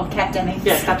 Oh, Kat Dennings.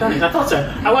 Yeah, Kat Dennings. I thought so.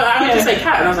 I went to say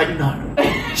Kat, and I was like, no.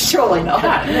 Surely not.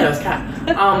 Kat. Yeah, it was Kat.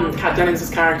 Kat Dennings'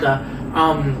 character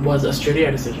was a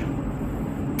studio decision.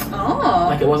 Oh.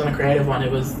 Like, it wasn't a creative one.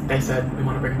 It was, they said, we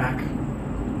want to bring back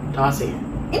Darcy.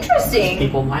 Interesting.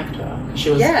 People liked her. She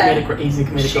was easy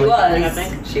comedic. She was. I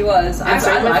think. She was. And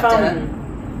I liked her.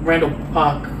 Randall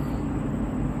Park,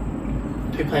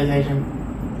 who plays Agent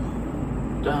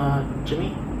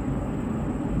Jimmy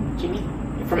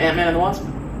from Ant-Man and the Wasp.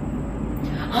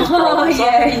 Oh,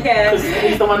 yeah. Because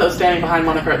he's the one that was standing behind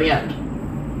Monica at the end.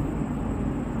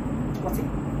 What's he?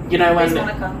 You know when... Who's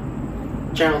Monica?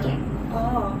 Geraldine.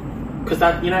 Oh. Because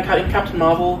that, in Captain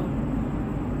Marvel,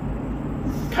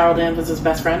 Carol Danvers'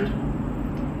 best friend?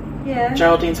 Yeah.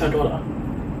 Geraldine's her daughter.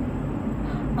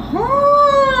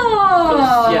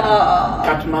 Oh. Yeah.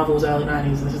 Captain Marvel was early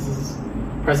 90s. This is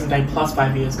present day plus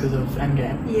 5 years because of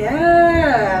Endgame.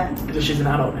 Yeah. Because she's an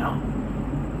adult now.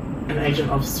 An agent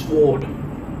of SWORD.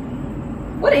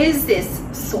 What is this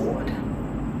sword?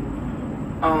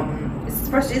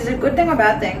 Is it a good thing or a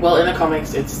bad thing? Well, in the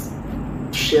comics, it's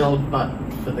S.H.I.E.L.D., but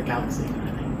for the galaxy kind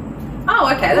of thing. Oh,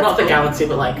 okay. Well, That's not cool. the galaxy,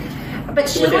 but like... But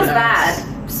S.H.I.E.L.D. was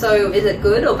bad. So is it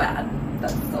good or bad?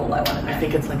 That's all I want to know. I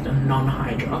think it's like a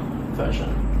non-Hydra version.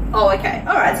 Oh, okay.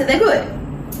 Alright, so they're good.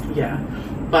 Yeah.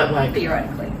 But like...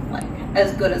 Theoretically. Like,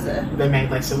 as good as a... They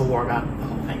made like Civil War about the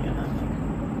whole thing, and then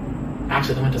like...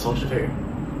 Actually, the Winter Soldier too.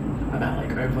 About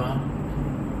like over...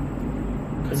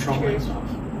 controlling stuff.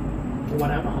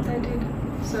 Whatever. They did.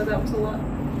 So that was a lot.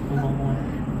 Oh,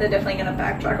 They're definitely going to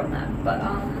backtrack on that. But,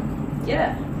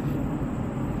 yeah.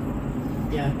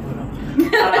 yeah, whatever.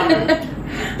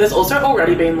 There's also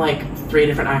already been like 3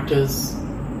 different actors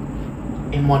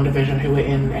in WandaVision who were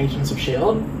in Agents of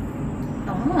S.H.I.E.L.D.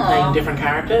 Oh. playing different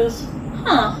characters.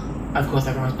 Huh. Of course,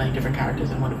 everyone's playing different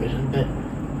characters in WandaVision, but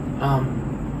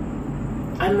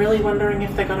I'm really wondering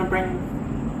if they're going to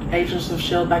bring Agents of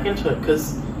S.H.I.E.L.D. back into it,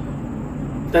 because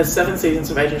there's 7 seasons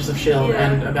of Agents of S.H.I.E.L.D.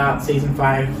 and about season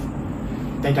 5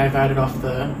 they diverted off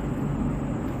the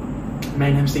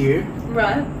main MCU.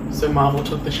 Right. So Marvel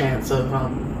took the chance of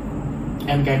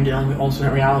Endgame dealing with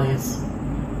alternate realities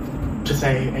to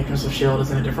say Agents of S.H.I.E.L.D. is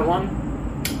in a different one.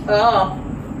 Oh.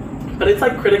 But it's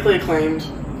like critically acclaimed.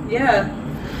 Yeah.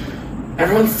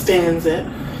 Everyone stands it.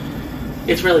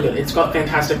 It's really good. It's got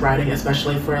fantastic writing,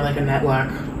 especially for like a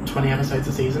network 20 episodes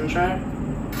a season show.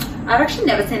 I've actually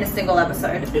never seen a single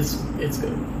episode. It's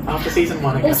good. After season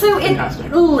 1, it gets Also, fantastic.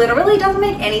 it literally doesn't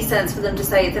make any sense for them to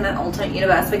say it's in an alternate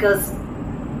universe because...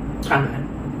 Timeline.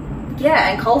 Yeah,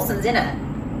 and Coulson's in it.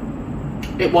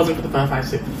 It wasn't for the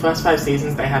first 5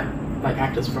 seasons. They had like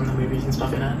actors from the movies and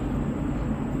stuff in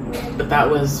it. But that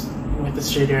was with the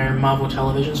studio Marvel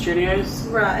Television Studios.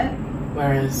 Right.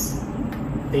 Whereas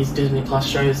these Disney Plus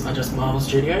shows are just Marvel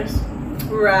Studios.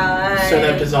 Right. So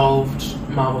they've dissolved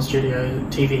Marvel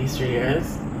TV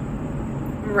Studios.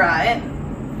 Right.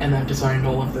 And they've disowned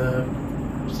all of the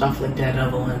stuff like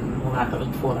Daredevil and all that was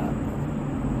before that.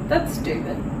 That's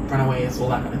stupid. Runaways, all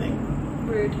that kind of thing.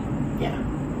 Rude. Yeah.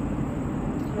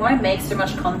 Why make so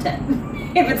much content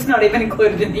if it's not even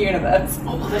included in the universe?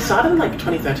 Oh, well, they started in like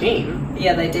 2013.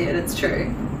 Yeah, they did. It's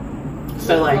true.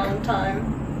 So like... a long time.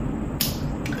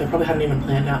 They probably hadn't even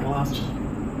planned out the last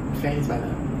phase by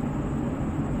then.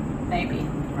 Maybe.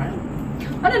 Right?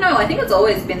 I don't know. I think it's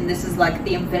always been, this is like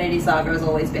the Infinity Saga has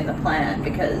always been the plan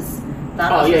because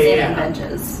Thanos was in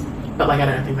Avengers. But like I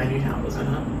don't think they knew how it was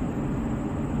gonna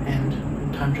end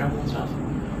in time travel and stuff.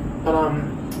 But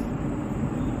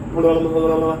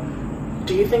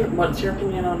do you think, what's your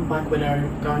opinion on Black Widow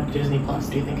going to Disney Plus?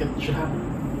 Do you think it should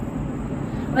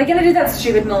happen? Are they gonna do that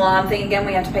stupid Milan thing again?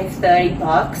 We have to pay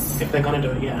 $30. If they're gonna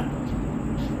do it, yeah.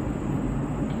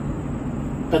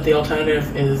 But the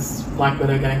alternative is Black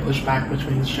Widow getting pushed back, which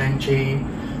means Shang-Chi,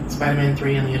 Spider-Man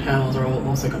 3 and the Eternals are all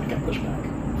also going to get pushed back.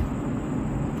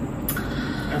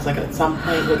 It's like at some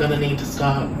point we're going to need to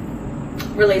start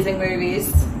releasing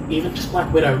movies. Even just Black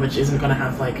Widow, which isn't going to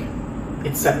have like,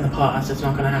 it's set in the past, it's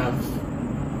not going to have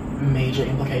major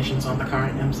implications on the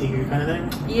current MCU kind of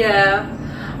thing? Yeah.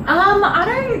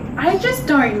 I just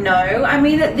don't know. I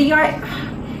mean, the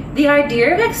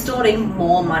idea of extorting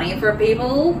more money for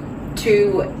people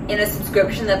in a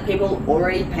subscription that people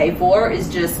already pay for is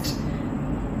just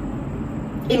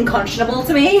unconscionable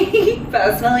to me,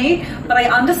 personally. But I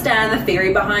understand the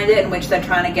theory behind it, in which they're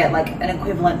trying to get like an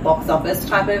equivalent box office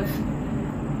type of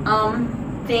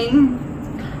thing.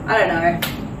 I don't know.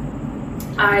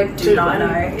 I do not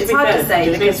know. It's hard to say.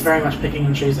 Do you think it's very much picking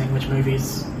and choosing which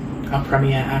movies are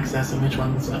premiere access and which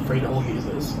ones are free to all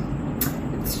users?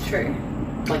 It's true.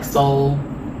 Like Soul,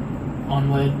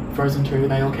 Onward, Frozen 2,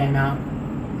 they all came out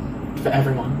for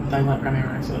everyone. They weren't premiere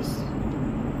access.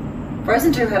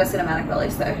 Frozen 2 had a cinematic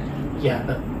release though. Yeah,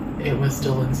 but it was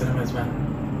still in cinemas when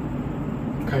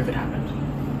COVID happened.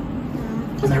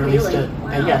 And they released it.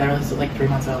 Wow. They released it like 3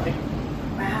 months early.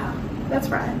 Wow, that's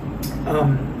right.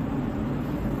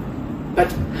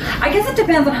 But I guess it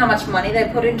depends on how much money they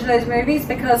put into those movies,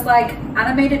 because like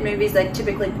animated movies they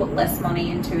typically put less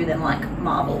money into than like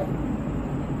Marvel.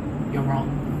 you're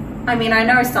wrong. I mean, I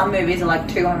know some movies are like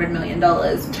 $200 million.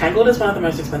 Tangled is one of the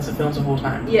most expensive films of all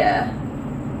time. Yeah,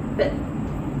 but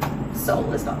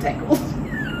Soul is not Tangled.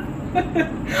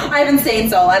 I haven't seen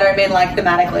Soul. I don't mean like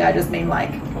thematically. I just mean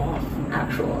like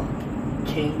actual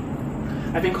King.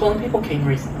 I've been calling people King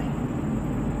recently.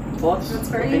 Thoughts? That's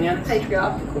very opinions?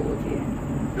 patriarchal of you.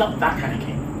 Not that kind of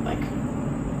king. Like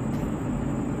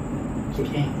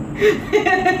king.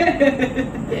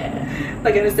 Yeah.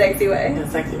 Like in a sexy way. In a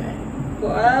sexy way.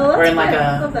 Well, that's or in like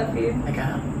I love that for you. Like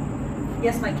a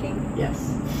Yes, my king.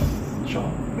 yes. Sure.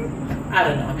 I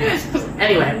don't know.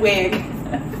 Anyway. Wig.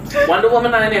 Wonder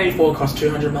Woman 1984 cost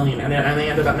 $200 million and it only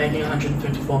ended up making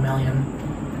 $154 million.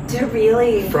 Did it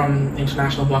really? From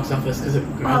international box office because it.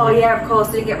 Oh yeah, of course.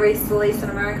 Did it get released in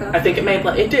America? I think it made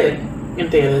it did in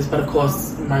theaters, but of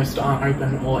course most aren't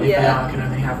open, or if they are, can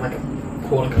only have like a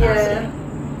quarter capacity.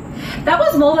 Yeah. That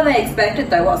was more than they expected,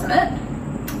 though, wasn't it?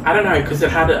 I don't know because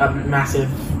it had a massive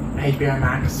HBO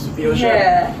Max viewership.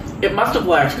 Yeah. It must have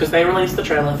worked because they released the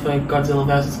trailer for Godzilla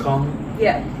vs Kong.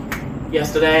 Yeah.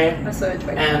 Yesterday. I saw it.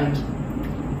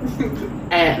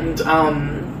 And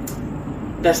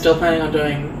they're still planning on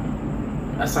doing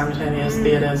a simultaneous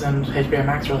theaters and HBO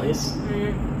Max release.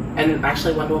 And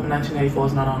actually Wonder Woman 1984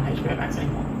 is not on HBO Max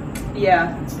anymore.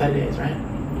 Yeah. It's 30 days, right?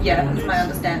 Yeah, that's my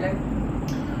understanding.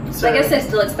 So I guess they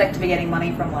still expect to be getting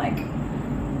money from like...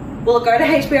 Will it go to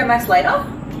HBO Max later?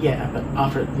 yeah, but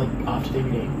after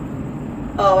DVD.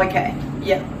 Oh, okay.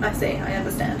 Yeah, I see. I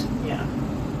understand. Yeah.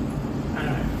 I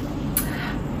don't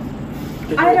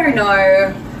know. I don't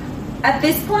know. At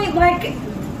this point, like,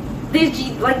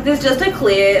 there's just a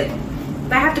clear...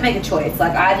 They have to make a choice.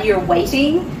 Like, either you're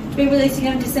waiting to be releasing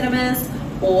it into cinemas,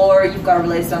 or you've got to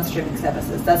release it on streaming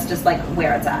services. That's just, like,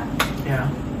 where it's at.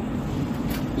 Yeah.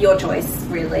 Your choice,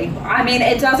 really. I mean,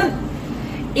 it doesn't...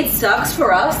 It sucks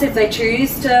for us if they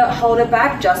choose to hold it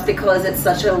back just because it's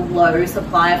such a low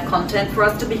supply of content for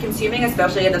us to be consuming,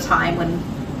 especially at a time when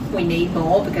we need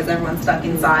more because everyone's stuck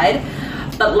inside.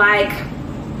 But, like,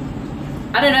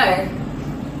 I don't know.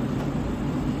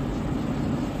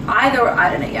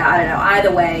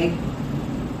 Either way.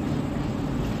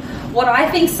 What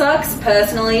I think sucks,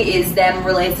 personally, is them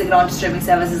releasing it onto streaming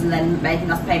services and then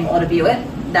making us pay more to view it.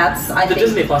 That's, I think... The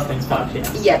Disney Plus thing's fucked,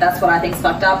 yes. Yeah, that's what I think's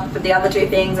fucked up. But the other two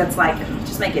things, it's like,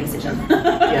 just make a decision.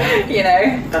 Yeah. You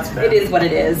know? That's fair. It is what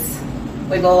it is.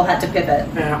 We've all had to pivot.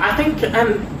 Yeah, I think,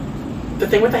 the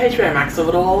thing with the HBO Max of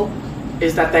it all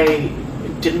is that they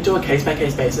didn't do a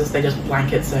case-by-case basis. They just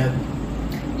blanket said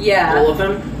Yeah. all of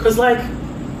them. Because, like,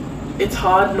 it's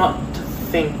hard not to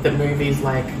think that movies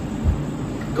like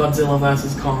Godzilla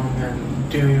vs. Kong and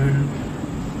Dune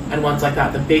and ones like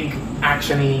that, the big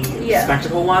action-y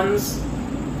spectacle ones,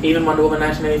 even Wonder Woman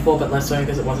 1984, but less so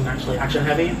because it wasn't actually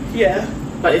action-heavy. Yeah.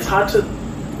 But it's hard to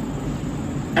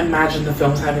imagine the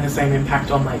films having the same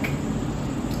impact on, like...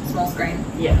 Small screen.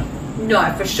 Yeah.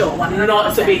 No, for sure. 100%.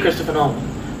 Not to be Christopher Nolan,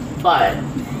 but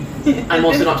I'm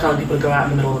also not telling people to go out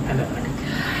in the middle of the pandemic.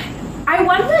 I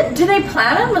wonder, do they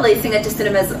plan on releasing it to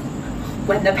cinemas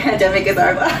when the pandemic is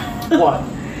over? What?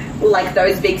 Like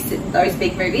those big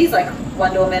movies, like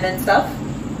Wonder Woman and stuff?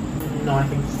 No, I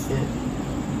think this is it.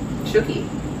 Shooky.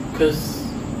 Because...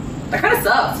 That kind of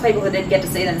sucks, people who didn't get to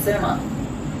see it in the cinema.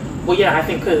 Well, yeah, I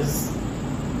think because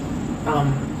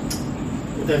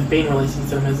they've been released in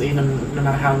cinemas even no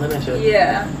matter how limited.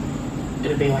 Yeah.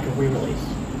 It'd be like a re-release,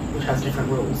 which has different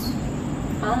rules.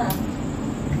 Oh.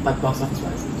 Like box office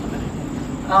wise and stuff.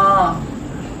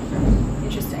 Oh.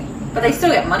 Interesting. But they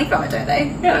still get money from it, don't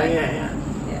they? Yeah.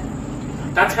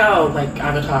 That's how, like,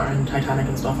 Avatar and Titanic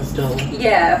and stuff are still...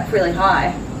 Yeah, really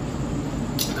high.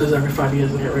 Because every 5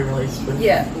 years they get re-released with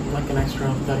like an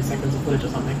extra 30 seconds of footage or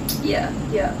something. Yeah.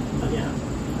 But yeah,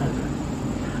 I don't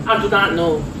know. I do not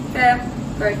know. Fair.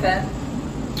 Very fair.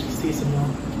 Seasonal.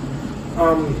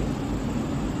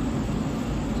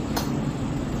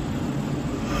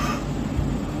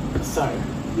 So,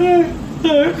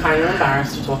 I'm kind of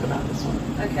embarrassed to talk about this one.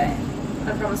 Okay.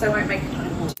 I promise I won't make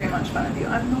too much fun of you.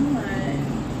 I'm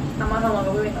not. How long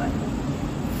are we going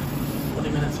for? 40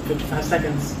 minutes, 55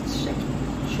 seconds. Shit.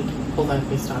 Although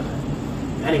we started.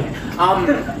 Anyway,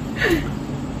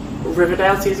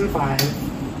 Riverdale season 5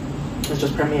 has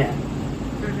just premiered.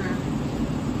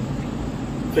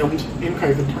 Filmed in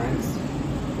COVID times.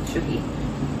 Should be.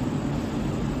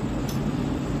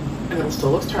 And it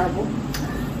still looks terrible.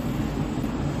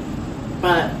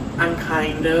 But I'm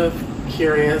kind of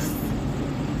curious.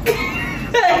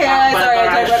 Yeah, sorry,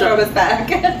 I took my promise back.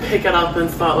 Pick it up and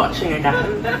start watching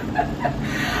again.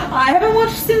 I haven't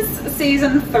watched since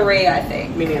season 3, I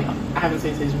think. Me neither. I haven't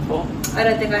seen season 4. I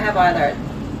don't think I have either.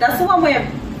 That's the one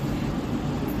where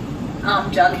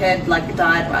Jughead like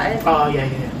died, right? Oh yeah.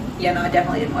 Yeah, no, I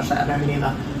definitely didn't watch that. No, me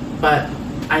neither. But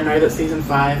I know that season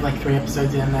 5, like 3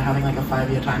 episodes in, they're having like a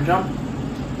 5-year time jump.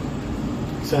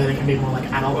 So that it can be more like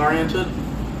adult oriented.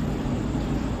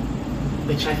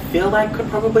 Which I feel like could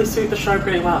probably suit the show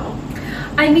pretty well.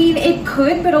 I mean, it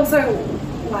could, but also,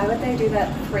 why would they do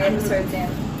that 3 episodes in?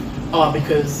 Oh,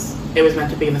 because it was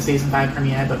meant to be in the season 5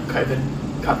 premiere, but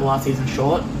COVID cut the last season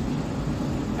short.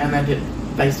 And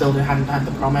they still hadn't had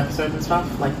the prom episode and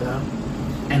stuff, like the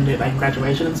end of like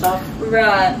graduation and stuff.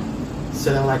 Right.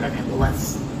 So they're like, okay, well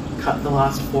let's cut the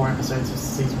last 4 episodes of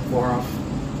season 4 off,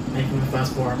 making the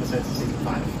first 4 episodes of season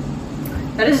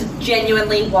 5. That is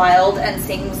genuinely wild and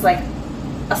seems like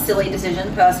a silly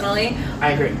decision, personally.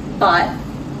 I agree. But,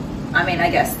 I mean, I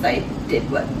guess they did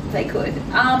what they could.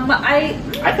 I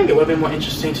think it would have been more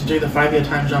interesting to do the 5-year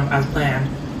time jump as planned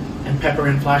and pepper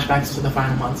in flashbacks to the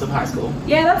final months of high school.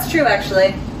 Yeah, that's true,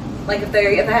 actually. Like, if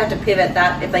they had to pivot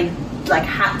that, if they, like,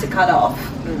 had to cut off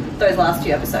those last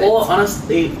few episodes. Or,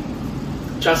 honestly,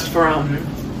 just for,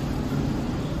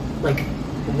 like,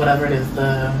 whatever it is,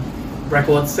 the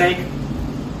record's sake,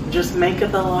 just make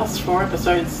it the last 4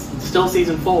 episodes still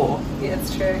season 4. Yeah,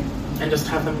 it's true. And just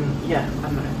have them, I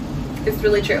don't know. It's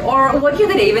really true. Or what you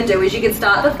could even do is you could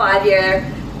start the 5-year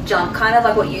jump, kind of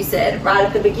like what you said, right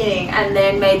at the beginning, and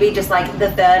then maybe just like the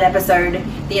 3rd episode,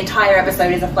 the entire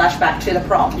episode is a flashback to the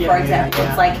prom, for example. Yeah.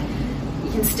 It's like,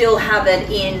 you can still have it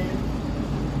in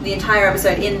the entire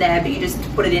episode in there, but you just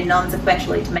put it in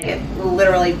non-sequentially to make it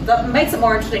literally, that makes it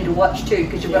more interesting to watch too,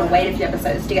 because you've got to wait a few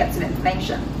episodes to get some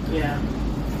information. Yeah,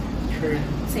 true.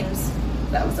 Seems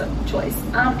that was a choice.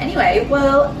 Anyway,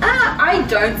 well, I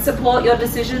don't support your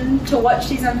decision to watch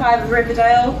season 5 of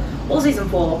Riverdale or season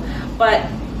 4, but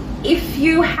if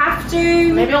you have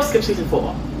to... Maybe I'll skip season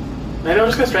 4. Maybe I'll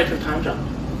just go straight to the time jump.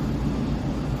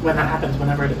 When that happens,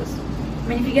 whenever it is. I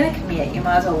mean, if you're going to commit, you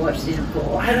might as well watch season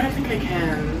 4. I don't think I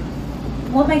can.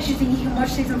 What makes you think you can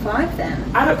watch season 5 then?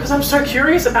 I don't, because I'm so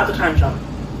curious about the time jump.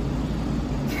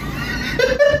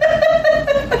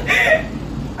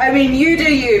 I mean, you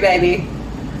do you, baby.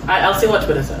 I'll see what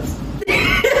Twitter says.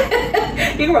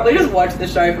 You can probably just watch the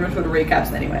show from Twitter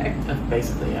recaps anyway.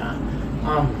 Basically, yeah.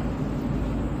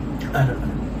 I don't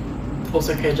know.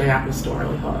 Also, KJ App is still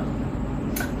really hot.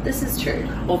 This is true.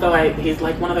 Although he's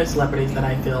like one of those celebrities that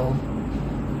I feel...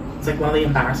 It's like one of the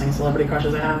embarrassing celebrity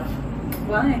crushes I have.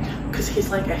 Why? Because he's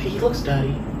like... He looks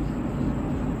dirty.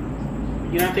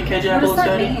 You don't think KJ App looks dirty?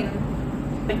 What does that mean?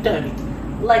 Like dirty.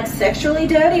 Like sexually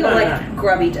dirty or No.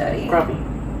 grubby dirty? Grubby.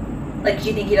 Like, do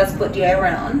you think he doesn't put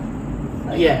deodorant on?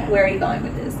 Like, yeah. Where are you going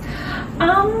with this?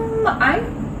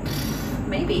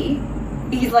 Maybe.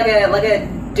 He's like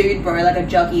a dude bro, like a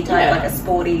jockey type, like a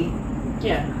sporty.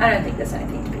 Yeah. I don't think there's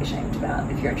anything to be ashamed about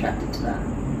if you're attracted to that.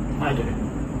 I do.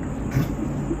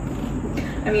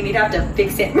 I mean, you'd have to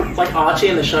fix it. It's like Archie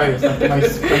in the show is like the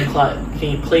most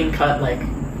clean cut, like,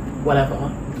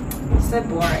 whatever. So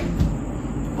boring.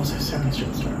 Also, so many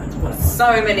stupid storylines. Whatever.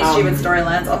 So many stupid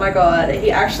storylines. Oh my god.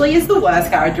 He actually is the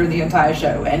worst character in the entire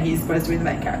show, and he's supposed to be the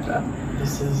main character.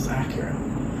 This is accurate.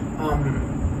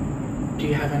 Do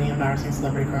you have any embarrassing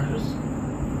celebrity crushes?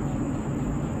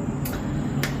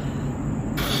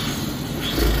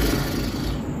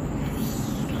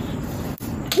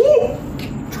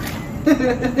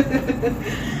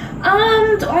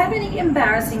 Do I have any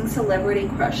embarrassing celebrity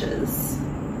crushes?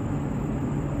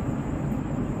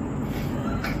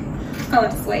 I'll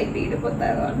just wait for you to put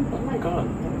that on. Oh my god.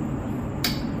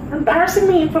 You're embarrassing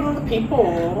me in front of the people.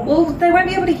 Well, they won't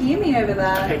be able to hear me over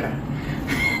that. Okay, go.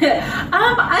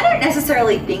 I don't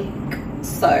necessarily think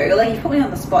so. Like, you put me on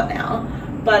the spot now.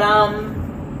 But,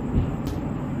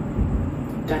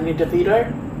 Danny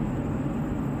DeVito.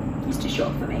 He's too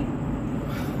short for me.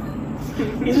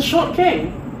 He's a short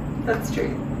king. That's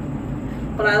true.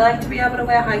 But I like to be able to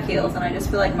wear high heels, and I just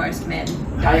feel like most men...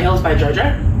 High Heels by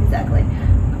JoJo? Exactly.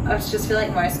 I just feel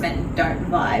like most men don't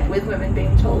vibe with women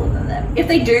being taller than them. If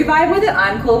they do vibe with it,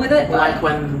 I'm cool with it. Like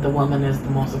when the woman is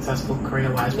the more successful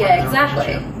career-wise. Yeah,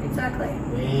 exactly. Exactly.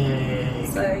 Yay.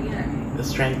 So, you know. The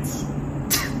straights.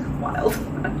 Wild.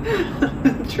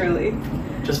 Truly.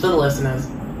 Just for the listeners,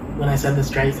 when I said the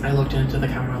straights, I looked into the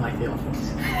camera like The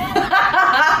Office.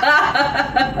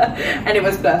 And it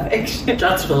was perfect.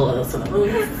 Just for the listeners.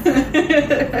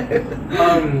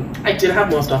 I did have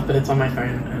more stuff, but it's on my phone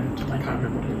and I can't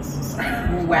remember what it is. So.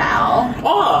 Wow.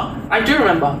 Oh, I do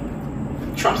remember.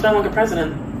 Trump's no longer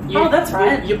president. That's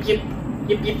right. Yep.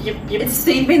 It's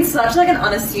been such like an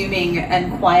unassuming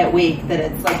and quiet week that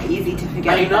it's like easy to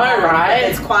forget. I know, right?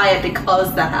 It's quiet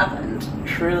because that happened.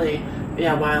 Truly.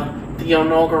 Yeah, wow. The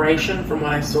inauguration, from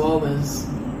what I saw, was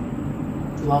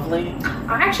lovely.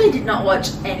 I actually did not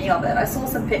watch any of it. I saw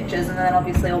some pictures and then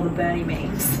obviously all the Bernie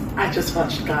memes. I just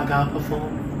watched Gaga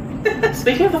perform.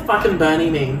 Speaking of the fucking Bernie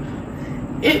meme,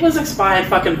 it was expired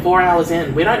fucking 4 hours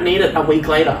in. We don't need it a week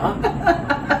later.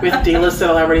 With D-list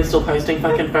celebrities still posting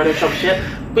fucking Photoshop shit.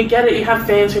 We get it, you have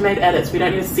fans who made edits. We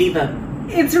don't need to see them.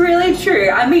 It's really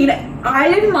true. I mean, I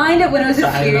didn't mind it when it was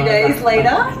a few days later.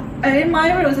 I didn't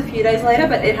mind when it was a few days later,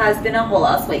 but it has been a whole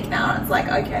last week now. And it's like,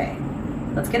 okay,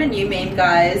 let's get a new meme,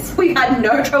 guys. We had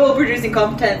no trouble producing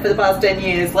content for the past 10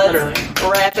 years. Let's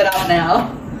ramp it up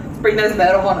now. Let's bring those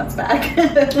murder hornets back.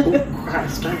 Oh,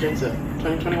 Christ, don't jinx it.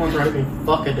 2021's already been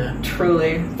fucking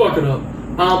Truly. Fuck it up.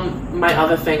 My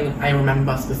other thing I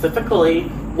remember specifically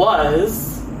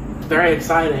was very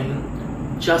exciting.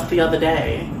 Just the other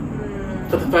day,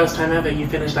 for the first time ever, you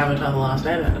finished Avatar: The Last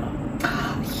Airbender.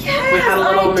 Yes, we had a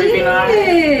little movie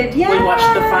night. Yes. We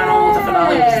watched the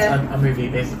finale, which is a movie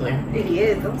basically. It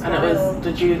is. That's and wild.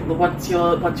 it was. What's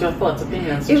your thoughts,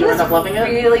 opinions? Did you end up loving it?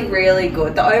 Really, really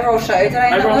good. The overall show. Did I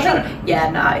end up loving it?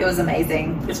 Yeah, no, it was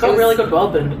amazing. It's got really good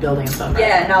world building and stuff. Right?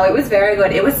 Yeah, no, it was very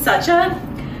good. It was such a.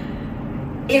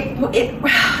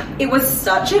 It was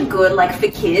such a good, like, for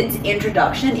kids,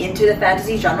 introduction into the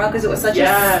fantasy genre because it was such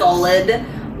a solid,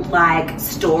 like,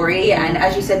 story, and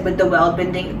as you said, with the world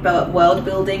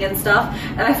building and stuff.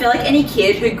 And I feel like any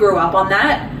kid who grew up on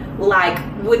that, like,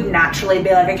 would naturally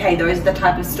be like, okay, those are the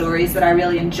type of stories that I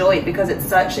really enjoy because it's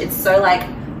so like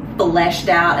fleshed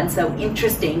out and so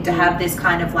interesting to have this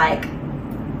kind of like,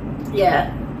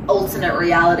 alternate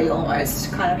reality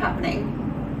almost kind of happening.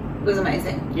 It was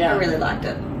amazing. Yeah. I really liked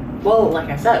it. Well, like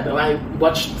I said, I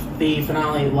watched the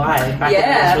finale live back when it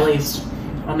was released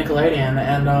on Nickelodeon,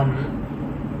 and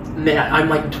I'm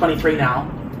like 23 now,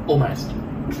 almost.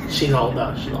 She's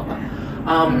older.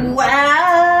 Wow!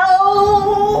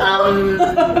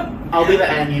 I'll be the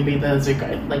Anne, you be the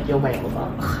Zuko. Like, you're way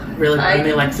older. Really,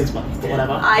 only like 6 months or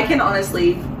whatever. I can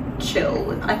honestly chill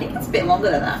with, I think it's a bit longer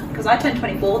than that, because I turned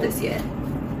 24 this year.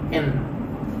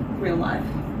 In real life?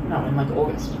 No, in like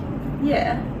August.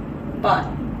 Yeah, but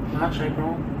March,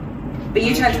 April. But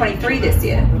you turned 23 this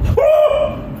year.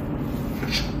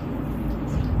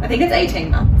 I think it's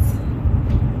 18 months.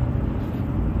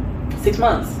 6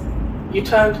 months. You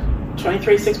turned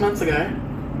 23 6 months ago,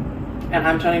 and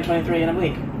I'm turning 23 in a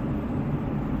week.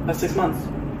 That's 6 months.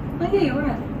 Oh yeah, you're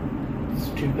right.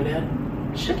 Stupid Ed.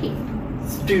 Shooky.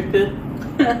 Stupid.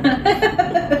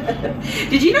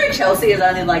 Did you know Chelsea is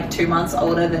only like 2 months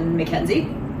older than Mackenzie?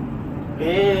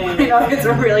 Yeah. I know, it's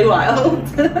really wild.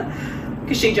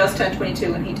 Because she just turned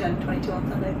 22 and he turned 22 on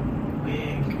Sunday.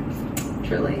 Big.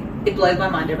 Truly. It blows my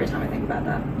mind every time I think about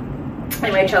that.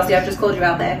 Anyway, Chelsea, I've just called you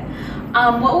out there.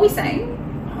 What were we saying?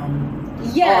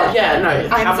 Yeah. Oh, yeah, no.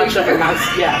 How much of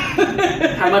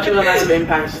a massive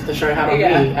impact does the show have on me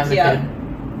as a kid?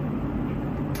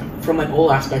 From like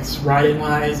all aspects,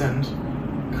 writing-wise and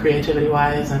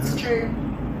creativity-wise and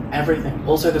everything.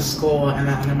 Also the score and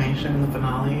the animation in the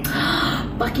finale.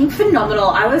 Fucking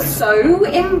phenomenal. I was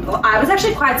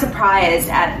actually quite surprised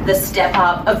at the step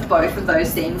up of both of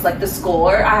those things. Like the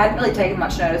score, I hadn't really taken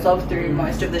much notice of through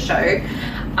most of the show.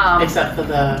 Except for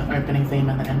the opening theme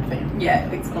and the end theme. Yeah,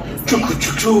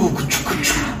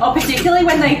 particularly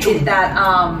when they did that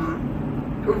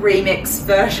remix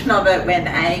version of it when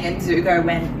Aang and Zuko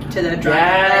went to the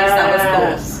dragon place.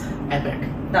 That was cool. Epic.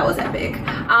 That was epic.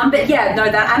 But yeah, no,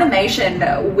 that animation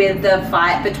with the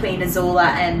fight between Azula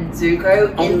and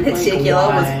Zuko in particular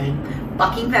was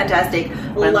fucking fantastic.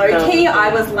 Low-key,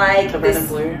 I was like, red and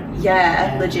blue.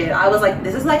 Yeah, legit. I was like,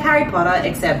 this is like Harry Potter,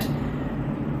 except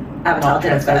Avatar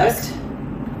did it first.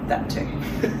 That too.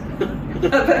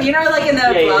 But you know, like in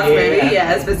the last movie,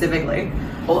 specifically.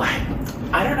 Well,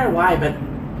 I don't know why, but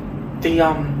the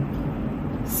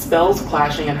spells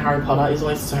clashing in Harry Potter is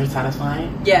always so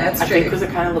satisfying. Yeah, it's I true. think because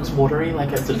it kind of looks watery,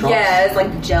 like it's a drop. Yeah, it's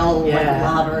like gel, like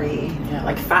Yeah. lavery. Yeah,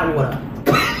 like fat water.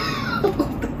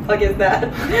 What the fuck is that?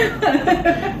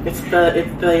 It's the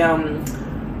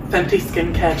Fenty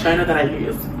skincare toner that I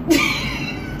use.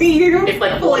 You're It's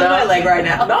like pulling water. my leg right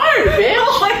now. No, bitch!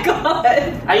 Oh my god.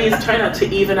 I use toner to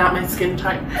even out my skin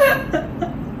tone.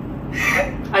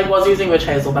 I was using witch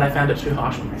hazel, but I found it too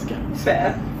harsh on my skin.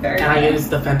 Fair. Very And I fair. used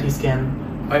the Fenty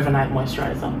Skin overnight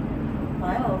moisturizer.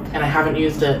 Wild. And I haven't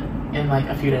used it in like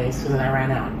a few days because I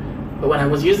ran out. But when I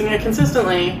was using it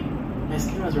consistently, my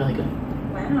skin was really good.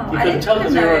 Wow. You I couldn't tell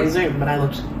because we were on know. Zoom, but I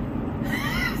looked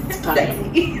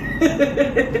stunning. Sexy.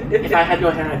 If I had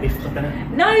your hair, I'd be flipping it.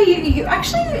 No, you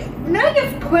actually, now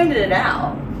you've pointed it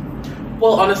out.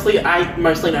 Well, honestly, I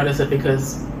mostly notice it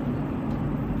because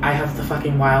I have the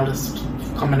fucking wildest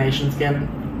combination skin.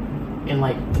 In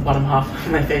like the bottom half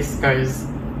of my face goes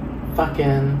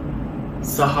fucking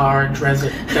Sahara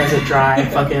desert dry,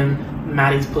 fucking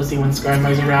Maddie's pussy when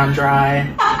ScoMo's around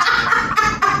dry.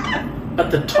 But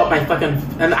the top,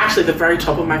 and actually the very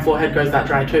top of my forehead goes that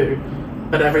dry too.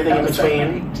 But everything in That was so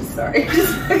between, funny. Just sorry.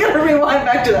 I gotta rewind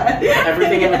back to that.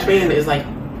 everything in between is like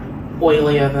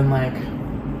oilier than like,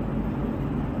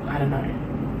 I don't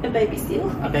know, A baby seal.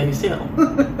 a baby seal.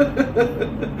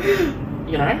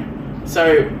 You know?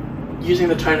 So using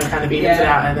the toner kind of evens it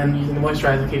out, and then using the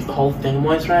moisturizer keeps the whole thing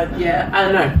moisturized. Yeah, I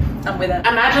don't know. I'm with it.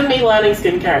 Imagine me learning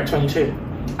skincare at 22.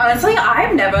 Honestly,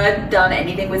 I've never done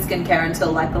anything with skincare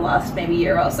until like the last maybe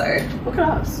year or so. Look at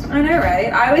us. I know,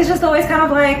 right? I was just always kind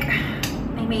of like,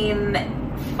 I mean,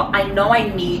 I know I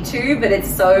need to, but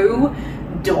it's so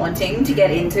daunting to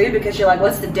get into because you're like,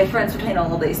 what's the difference between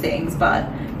all of these things? But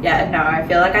yeah, no, I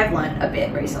feel like I've learned a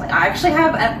bit recently. I actually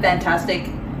have a fantastic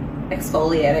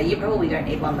exfoliator. You probably don't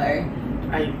need one though.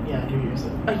 I do use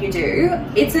it. Oh, you do?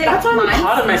 That's only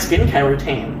part of my skincare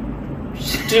routine.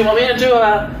 Do you want me to do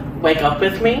a wake up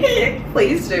with me?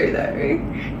 Please do though.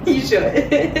 You should.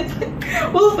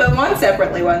 We'll film one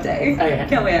separately one day. Okay.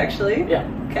 Can we actually? Yeah.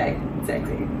 Okay.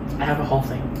 Sexy. I have a whole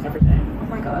thing every day. Oh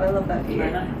my god, I love that for you. I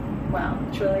know. Wow,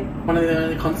 truly. One of the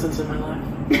only constants in my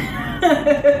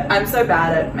life. I'm so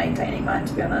bad at maintaining mine,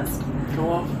 to be honest. Go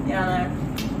off. Yeah, I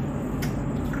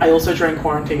know. I also during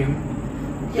quarantine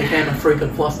became a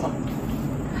frequent flosser.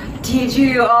 Did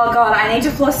you? Oh god, I need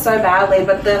to floss so badly,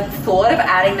 but the thought of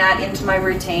adding that into my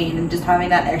routine and just having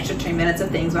that extra 2 minutes of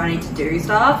things where I need to do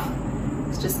stuff,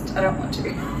 it's just, I don't want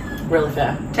to. Really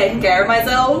fair. Taking care of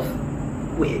myself?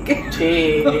 Wig.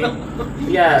 Tea.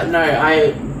 Yeah, no,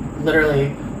 I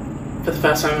literally, for the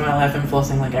first time in my life, I'm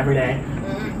flossing like every day.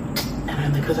 And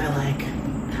only because I like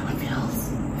how it feels.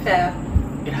 Fair.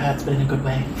 It hurts, but in a good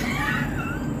way.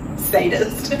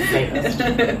 Sadist. Sadist.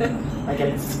 Like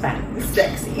getting spanked.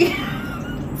 Sexy.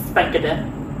 Spank it, Dad.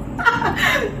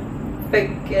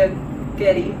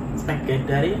 Spaghetti. Spank it,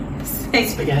 Daddy. Spaghetti.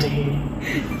 Spaghetti.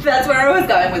 That's where I was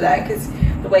going with that, because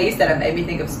the way you said it made me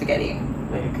think of spaghetti.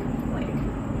 Like,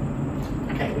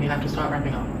 okay, we have to start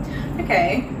wrapping up.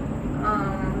 Okay.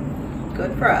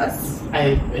 Good for us.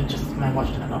 My watch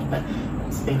turned off, but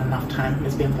it's been enough time.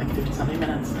 It's been like 50 something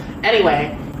minutes.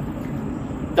 Anyway,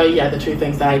 the two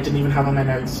things that I didn't even have on my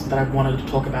notes that I wanted to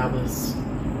talk about was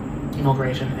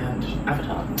inauguration and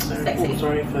Avatar. So, Sexy.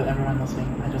 Sorry for everyone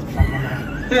listening. I just plugged my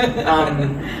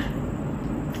note.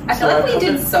 I feel like we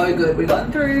did so good. We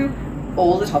got through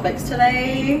all the topics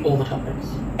today. All the topics.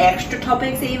 Extra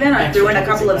topics even. I threw in a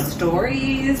couple of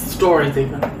stories. Stories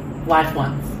even. Life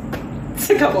ones.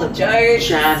 A couple of jokes.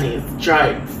 Journeys.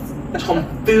 Jokes.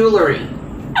 Tomfoolery.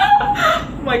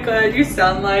 Oh my god, you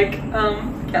sound like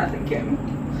Kath and Kim.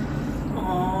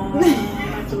 Oh,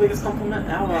 that's the biggest compliment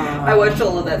ever. I watched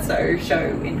all of that show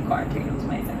in quarantine. It was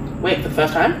amazing. Wait, for the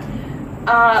first time?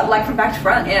 Like from back to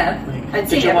front, yeah. Like, I'd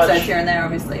did seen you watch- episodes here and there,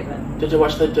 obviously, but Did you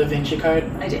watch the Da Vinci Code?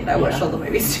 I did. I watched Yeah. all the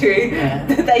movies too. Yeah.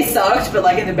 They sucked, but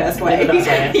like in the best way. In the best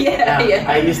way. yeah.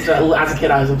 I used to, as a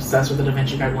kid, I was obsessed with the Da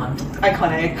Vinci Code one.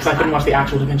 Iconic. Because I couldn't watch the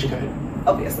actual Da Vinci Code.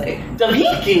 Obviously. Da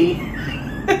Vinci!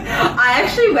 I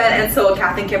actually went and saw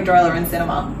Kath and Kim Droiler in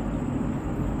cinema.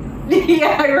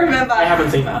 Yeah, I remember. I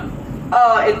haven't seen that.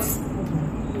 Oh, it's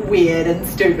weird and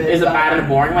stupid. Is it but bad in a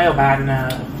boring way or bad in a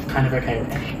kind of okay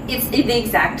way? It's the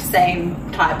exact same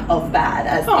type of bad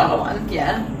as the other one.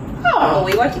 Yeah. Are Oh,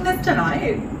 we watching this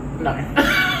tonight? no.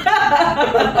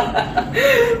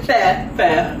 Fair.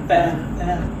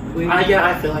 Yeah,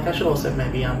 I feel like I should also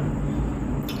maybe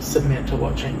submit to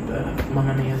watching the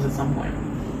Mamma Mia's at some point.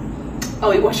 Are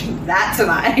we watching that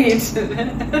tonight?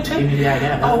 TBD, I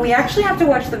guess. Oh, we actually have to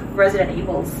watch the Resident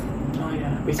Evils. Oh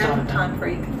yeah, we started And that. Time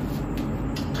Freak.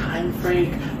 Time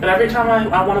freak. But every time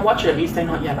I want to watch it, you say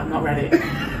not yet. I'm not ready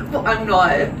Well, I'm not.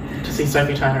 to see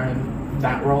Sophie Turner in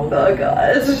that role. Oh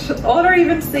gosh. Or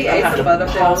even see I Ace have of to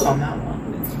Butterfield. pass on that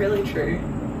one. It's really true.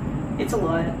 It's a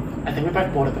lot. I think we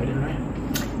both bought it though, didn't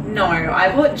we? No,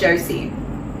 I bought Josie.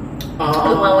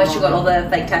 Oh. The one where she got all the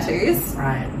fake tattoos.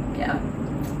 Right. Yeah.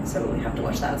 So we have to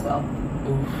watch that as well.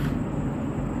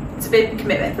 Oof. It's a big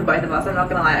commitment for both of us, I'm not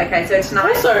gonna lie. Okay, so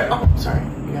tonight... Also, oh, sorry.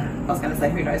 Yeah. I was gonna say,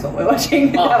 who knows what we're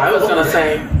watching. Oh, I was gonna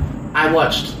say, I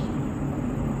watched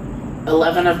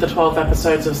 11 of the 12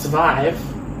 episodes of Survive,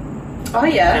 Oh,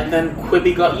 yeah. and then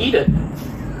Quibi got yeeted.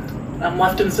 I'm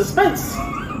left in suspense.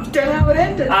 Don't know how it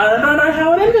ended. I don't know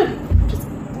how it ended. Just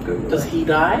Google Does it. he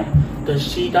die? Does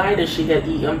she die? Does she get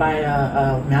eaten by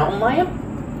a mountain lion?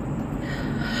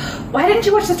 Why didn't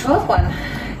you watch the 12th one?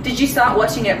 Did you start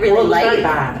watching it really Well, it was late? very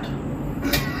bad.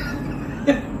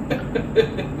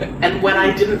 And when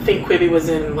I didn't think Quibi was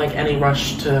in like any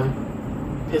rush to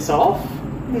piss off,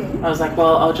 I was like,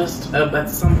 well, I'll just at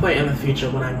some point in the future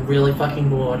when I'm really fucking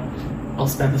bored, I'll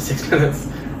spend the 6 minutes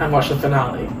and watch the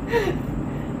finale.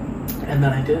 And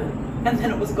then I didn't. And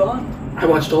then it was gone. I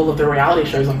watched all of the reality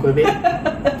shows on Quibi,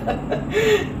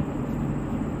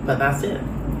 but that's it.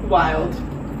 Wild.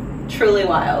 Truly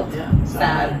wild. Yeah. So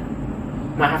Sad.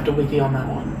 Might have to wiki on that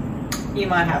one. You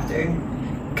might have to.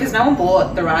 Because no one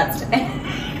bought the rights to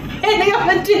any of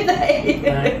it, did they?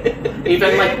 Right.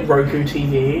 Even like Roku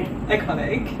TV,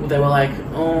 Iconic. they were like,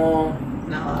 oh,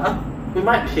 Nah. we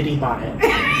might pity buy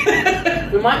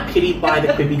it. We might pity buy the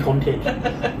Quibi content,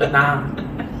 but nah.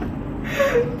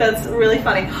 That's really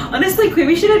funny. Honestly,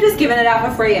 Quibi should have just given it out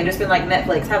for free and just been like,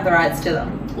 Netflix, have the rights to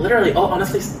them. Literally,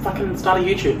 honestly, fucking start a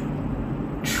YouTube.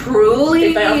 Truly?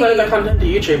 If they uploaded the content to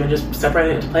YouTube and just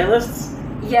separated it into playlists,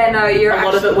 Yeah, no, a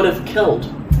lot of it would have killed.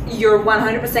 You're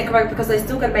 100% correct because they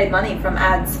still could have made money from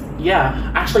ads.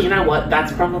 Yeah, actually, you know what?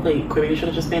 That's probably Quibi should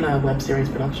have just been a web series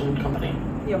production company,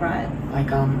 You're right. like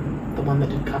the one that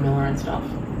did Camilla and stuff,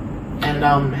 and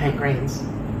Hank Greens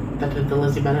that did the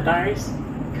Lizzie Bennet Diaries.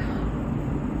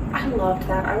 I loved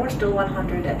that. I watched all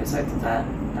 100 episodes of that.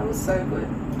 That was so good.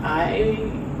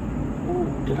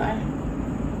 Did I?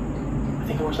 I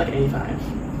think I watched like 85.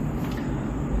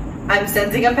 I'm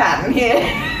sensing a pattern here.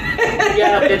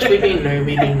 Yeah, bitch, we've been new,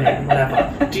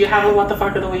 whatever. Do you have a what the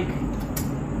fuck of the week?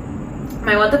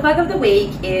 My what the fuck of the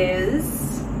week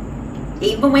is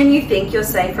even when you think you're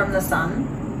safe from the sun,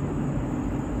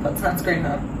 put sunscreen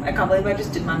on. I can't believe I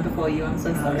just did mine before you. I'm so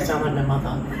Oh, sorry. you sound like my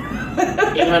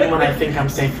mother. Even when I think I'm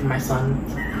safe from my son.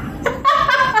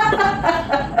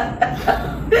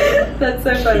 That's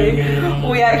so funny. Yeah.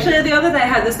 We actually the other day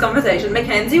had this conversation.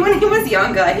 Mackenzie, when he was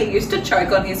younger, he used to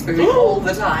choke on his food all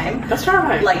the time. That's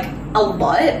right. Like a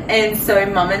lot. And so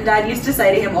mum and dad used to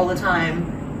say to him all the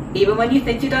time, even when you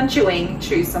think you're done chewing,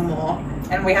 chew some more.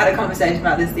 And we had a conversation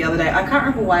about this the other day. I can't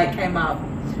remember why it came up,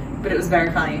 but it was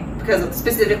very funny because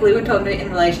specifically we're talking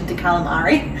in relation to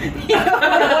calamari. You know,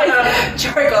 I always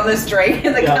choke on the string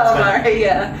in the calamari.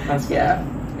 Yeah. That's good. Yeah.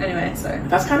 Anyway, so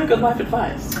That's kind of good life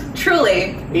advice.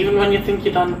 truly, Even when you think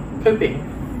you're done pooping,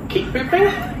 keep pooping.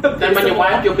 Then when you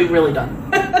wipe, you'll be really done.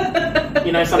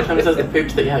 You know, sometimes there's the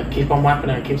poops that you keep on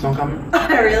wiping and it keeps on coming.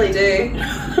 I really do.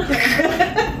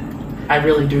 I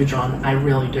really do, John. I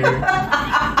really do.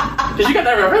 Did you get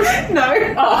that reference?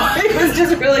 No. Oh. It was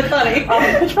just really funny.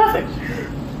 Pitch Perfect.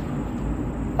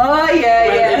 Oh yeah,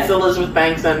 When yeah. It's Elizabeth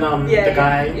Banks and Yeah, the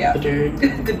guy, yeah. the dude,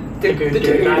 the the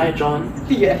dude guy, John.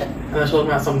 Yeah. And they're talking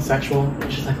about something sexual.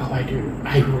 And she's like, oh, I do.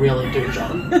 I really do,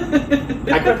 John.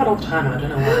 I grip it all the time and I don't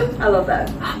know why. I love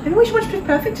that. Maybe we should watch Pitch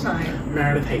Perfect tonight.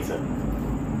 Meredith hates it.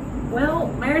 Well,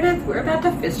 Meredith, we're about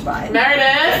to fist fight.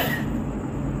 Meredith!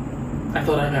 I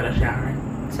thought I heard her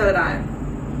showering. So did I.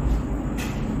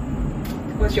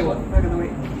 What's your what the fuck of the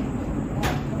week?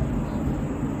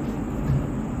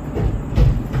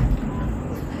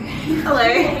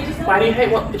 Hello. Why do you hate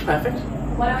Pitch Perfect?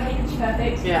 Why do I hate Pitch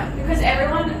Perfect? Yeah. Because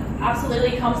everyone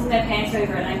absolutely comes in their pants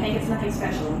over it and I think it's nothing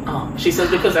special. Oh, she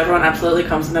says because everyone absolutely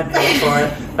comes in their pants for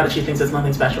it, but she thinks it's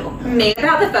nothing special. Me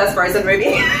about the first Frozen movie.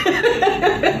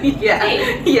 Yeah.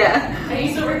 Hey. Yeah. Are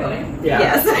you still recording? Yeah.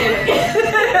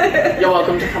 Yes. You're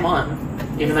welcome to come on,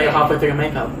 even though you're halfway through your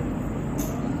makeup.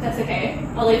 That's okay.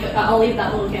 I'll leave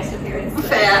that little guest appearance.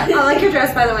 Fair. I like your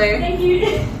dress, by the way. Thank you.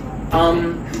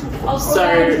 I'll scroll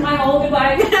down to my hole.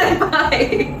 Goodbye.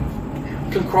 Bye.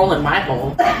 You can crawl in my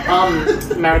hole.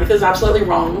 Meredith is absolutely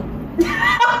wrong.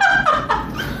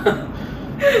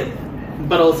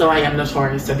 But also I am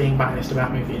notorious for being biased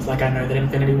about movies. Like I know that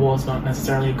Infinity War is not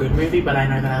necessarily a good movie, but I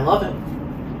know that I love it.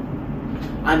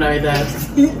 I know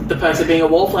that the person being a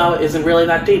wallflower isn't really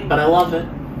that deep, but I love it.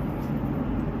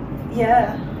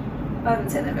 Yeah. I haven't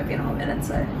seen that movie in a whole minute,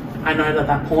 so. I know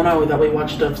that porno that we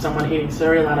watched of someone eating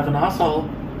cereal out of an arsehole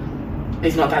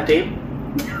is not that deep,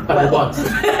 but it was.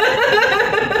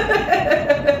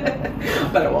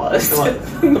 But it was. It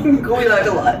was. We learned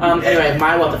a lot. Anyway,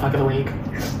 my what the fuck of the week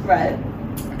Right.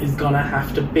 is gonna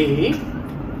have to be...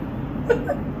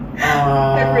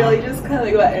 I really just kind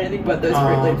of got anything but those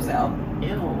Fruit Loops now.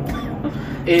 Ew.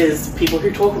 Is people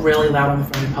who talk really loud on the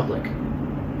phone in public.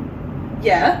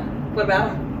 Yeah? What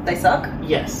about them? They suck?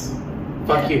 Yes.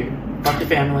 Fuck you. Fuck your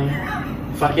family.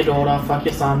 Fuck your daughter. Fuck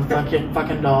your son. Fuck your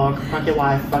fucking dog. Fuck your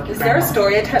wife. Fuck your Is there a grandma.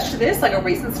 story attached to this? Like a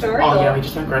recent story? Oh or? yeah, we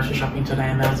just went grocery shopping today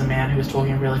and there was a man who was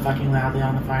talking really fucking loudly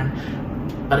on the phone.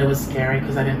 But it was scary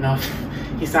because I didn't know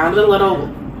if... He sounded a little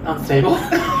unstable.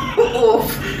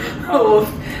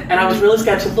 And I was really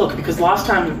scared to look because last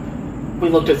time we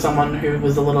looked at someone who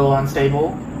was a little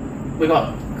unstable, we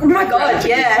got... Oh my god,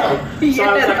 yeah. So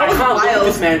I was like, I can't look at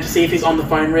this man to see if he's on the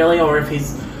phone really or if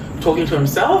he's talking to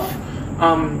himself.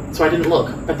 So I didn't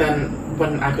look. But then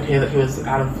when I could hear that he was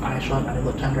out of eyeshot, I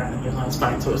turned around and he was on his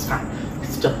phone, so it was fine.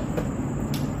 Still,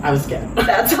 I was scared.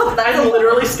 I'm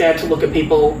literally scared to look at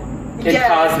people in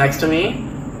cars next to me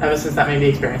ever since that movie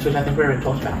experience, which I think we already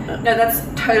talked about. But. No, that's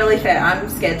totally fair. I'm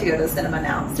scared to go to the cinema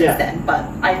now since then, but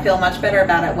I feel much better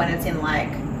about it when it's in like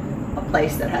a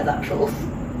place that has actual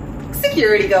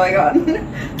security going on.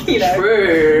 you know,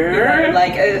 True. You know,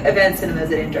 like event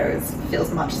cinemas at Indros feels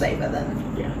much safer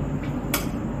than.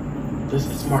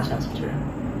 It's more expensive too.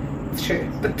 It's true,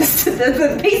 but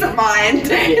the peace of mind is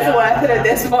worth it at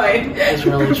this point. It's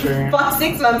really true.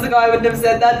 6 months ago, I wouldn't have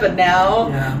said that, but now,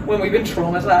 when we've been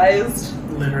traumatized.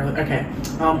 Literally. Okay.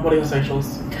 What are your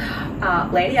socials?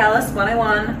 Lady Alice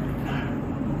 101.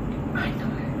 I know.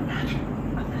 Imagine.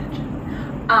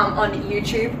 On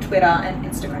YouTube, Twitter, and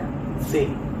Instagram. See.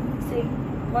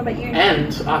 What about you?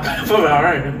 And archive of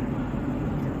our own.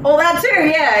 Oh, that too,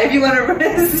 yeah. If you want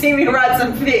to see me write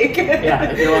some fic. Yeah,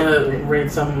 if you want to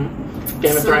read some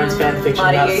Game of Thrones fan fiction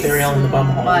about cereal in the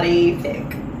bumhole. Muddy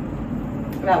fic.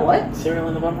 About what? Cereal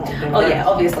in the bumhole. Oh yeah,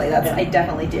 obviously. I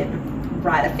definitely did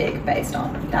write a fic based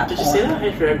on that. Did you see that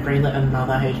HBO greenlit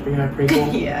another HBO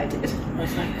prequel? Yeah, I did. I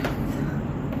was like...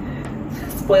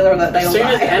 Spoiler alert, they all died. As soon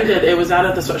as died. it ended, it was out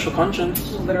of the social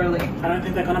conscience. Literally. I don't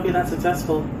think they're going to be that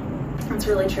successful. That's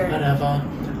really true. Whatever.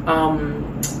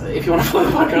 If you want to follow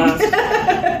the podcast,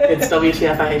 it's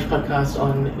WTFIH Podcast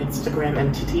on Instagram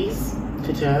and Titters.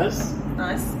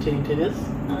 Nice. Titters.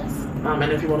 Nice.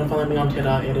 And if you want to follow me on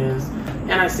Twitter, it is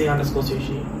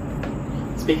NIC_sushi.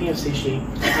 Speaking of sushi,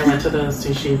 I went to the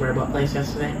sushi robot place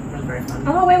yesterday. It was very fun.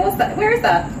 Oh, where was that? Where is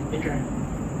that? Intro.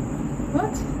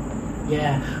 What?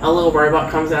 Yeah, a little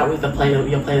robot comes out with your plate of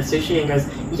sushi and goes,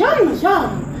 "Yum,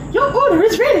 yum, your order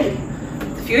is ready."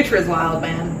 The future is wild,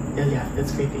 man. Yeah,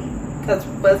 it's creepy. That's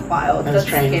wild. Those That's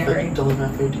trains scary. that deliver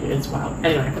food to you, it's wild.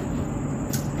 Anyway,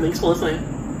 thanks for listening.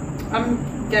 I'm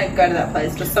gonna go to that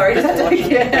place. Just sorry to Thanks for watching.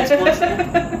 Thanks for listening.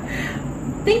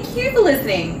 Thank you for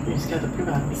listening. You scared the poop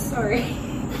out of me. Sorry.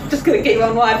 Just gonna keep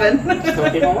on wiping. Just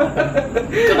gonna keep on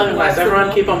wiping. Good luck, guys.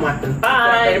 Everyone keep on wiping.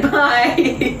 Bye.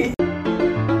 Bye.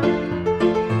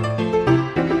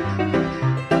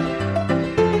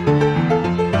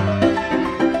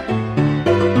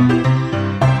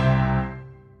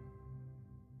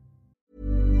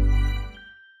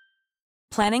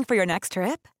 Planning for your next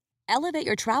trip? Elevate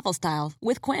your travel style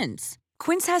with Quince.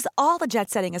 Quince has all the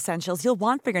jet-setting essentials you'll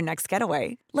want for your next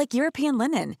getaway, like European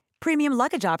linen, premium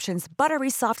luggage options, buttery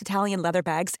soft Italian leather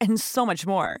bags, and so much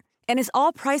more. And is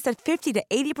all priced at 50 to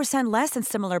 80% less than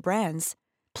similar brands.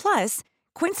 Plus,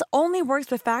 Quince only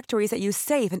works with factories that use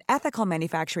safe and ethical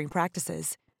manufacturing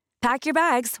practices. Pack your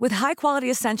bags with high-quality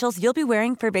essentials you'll be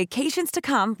wearing for vacations to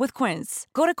come with Quince.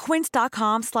 Go to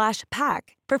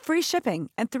quince.com/pack for free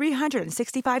shipping and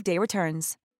 365-day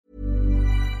returns.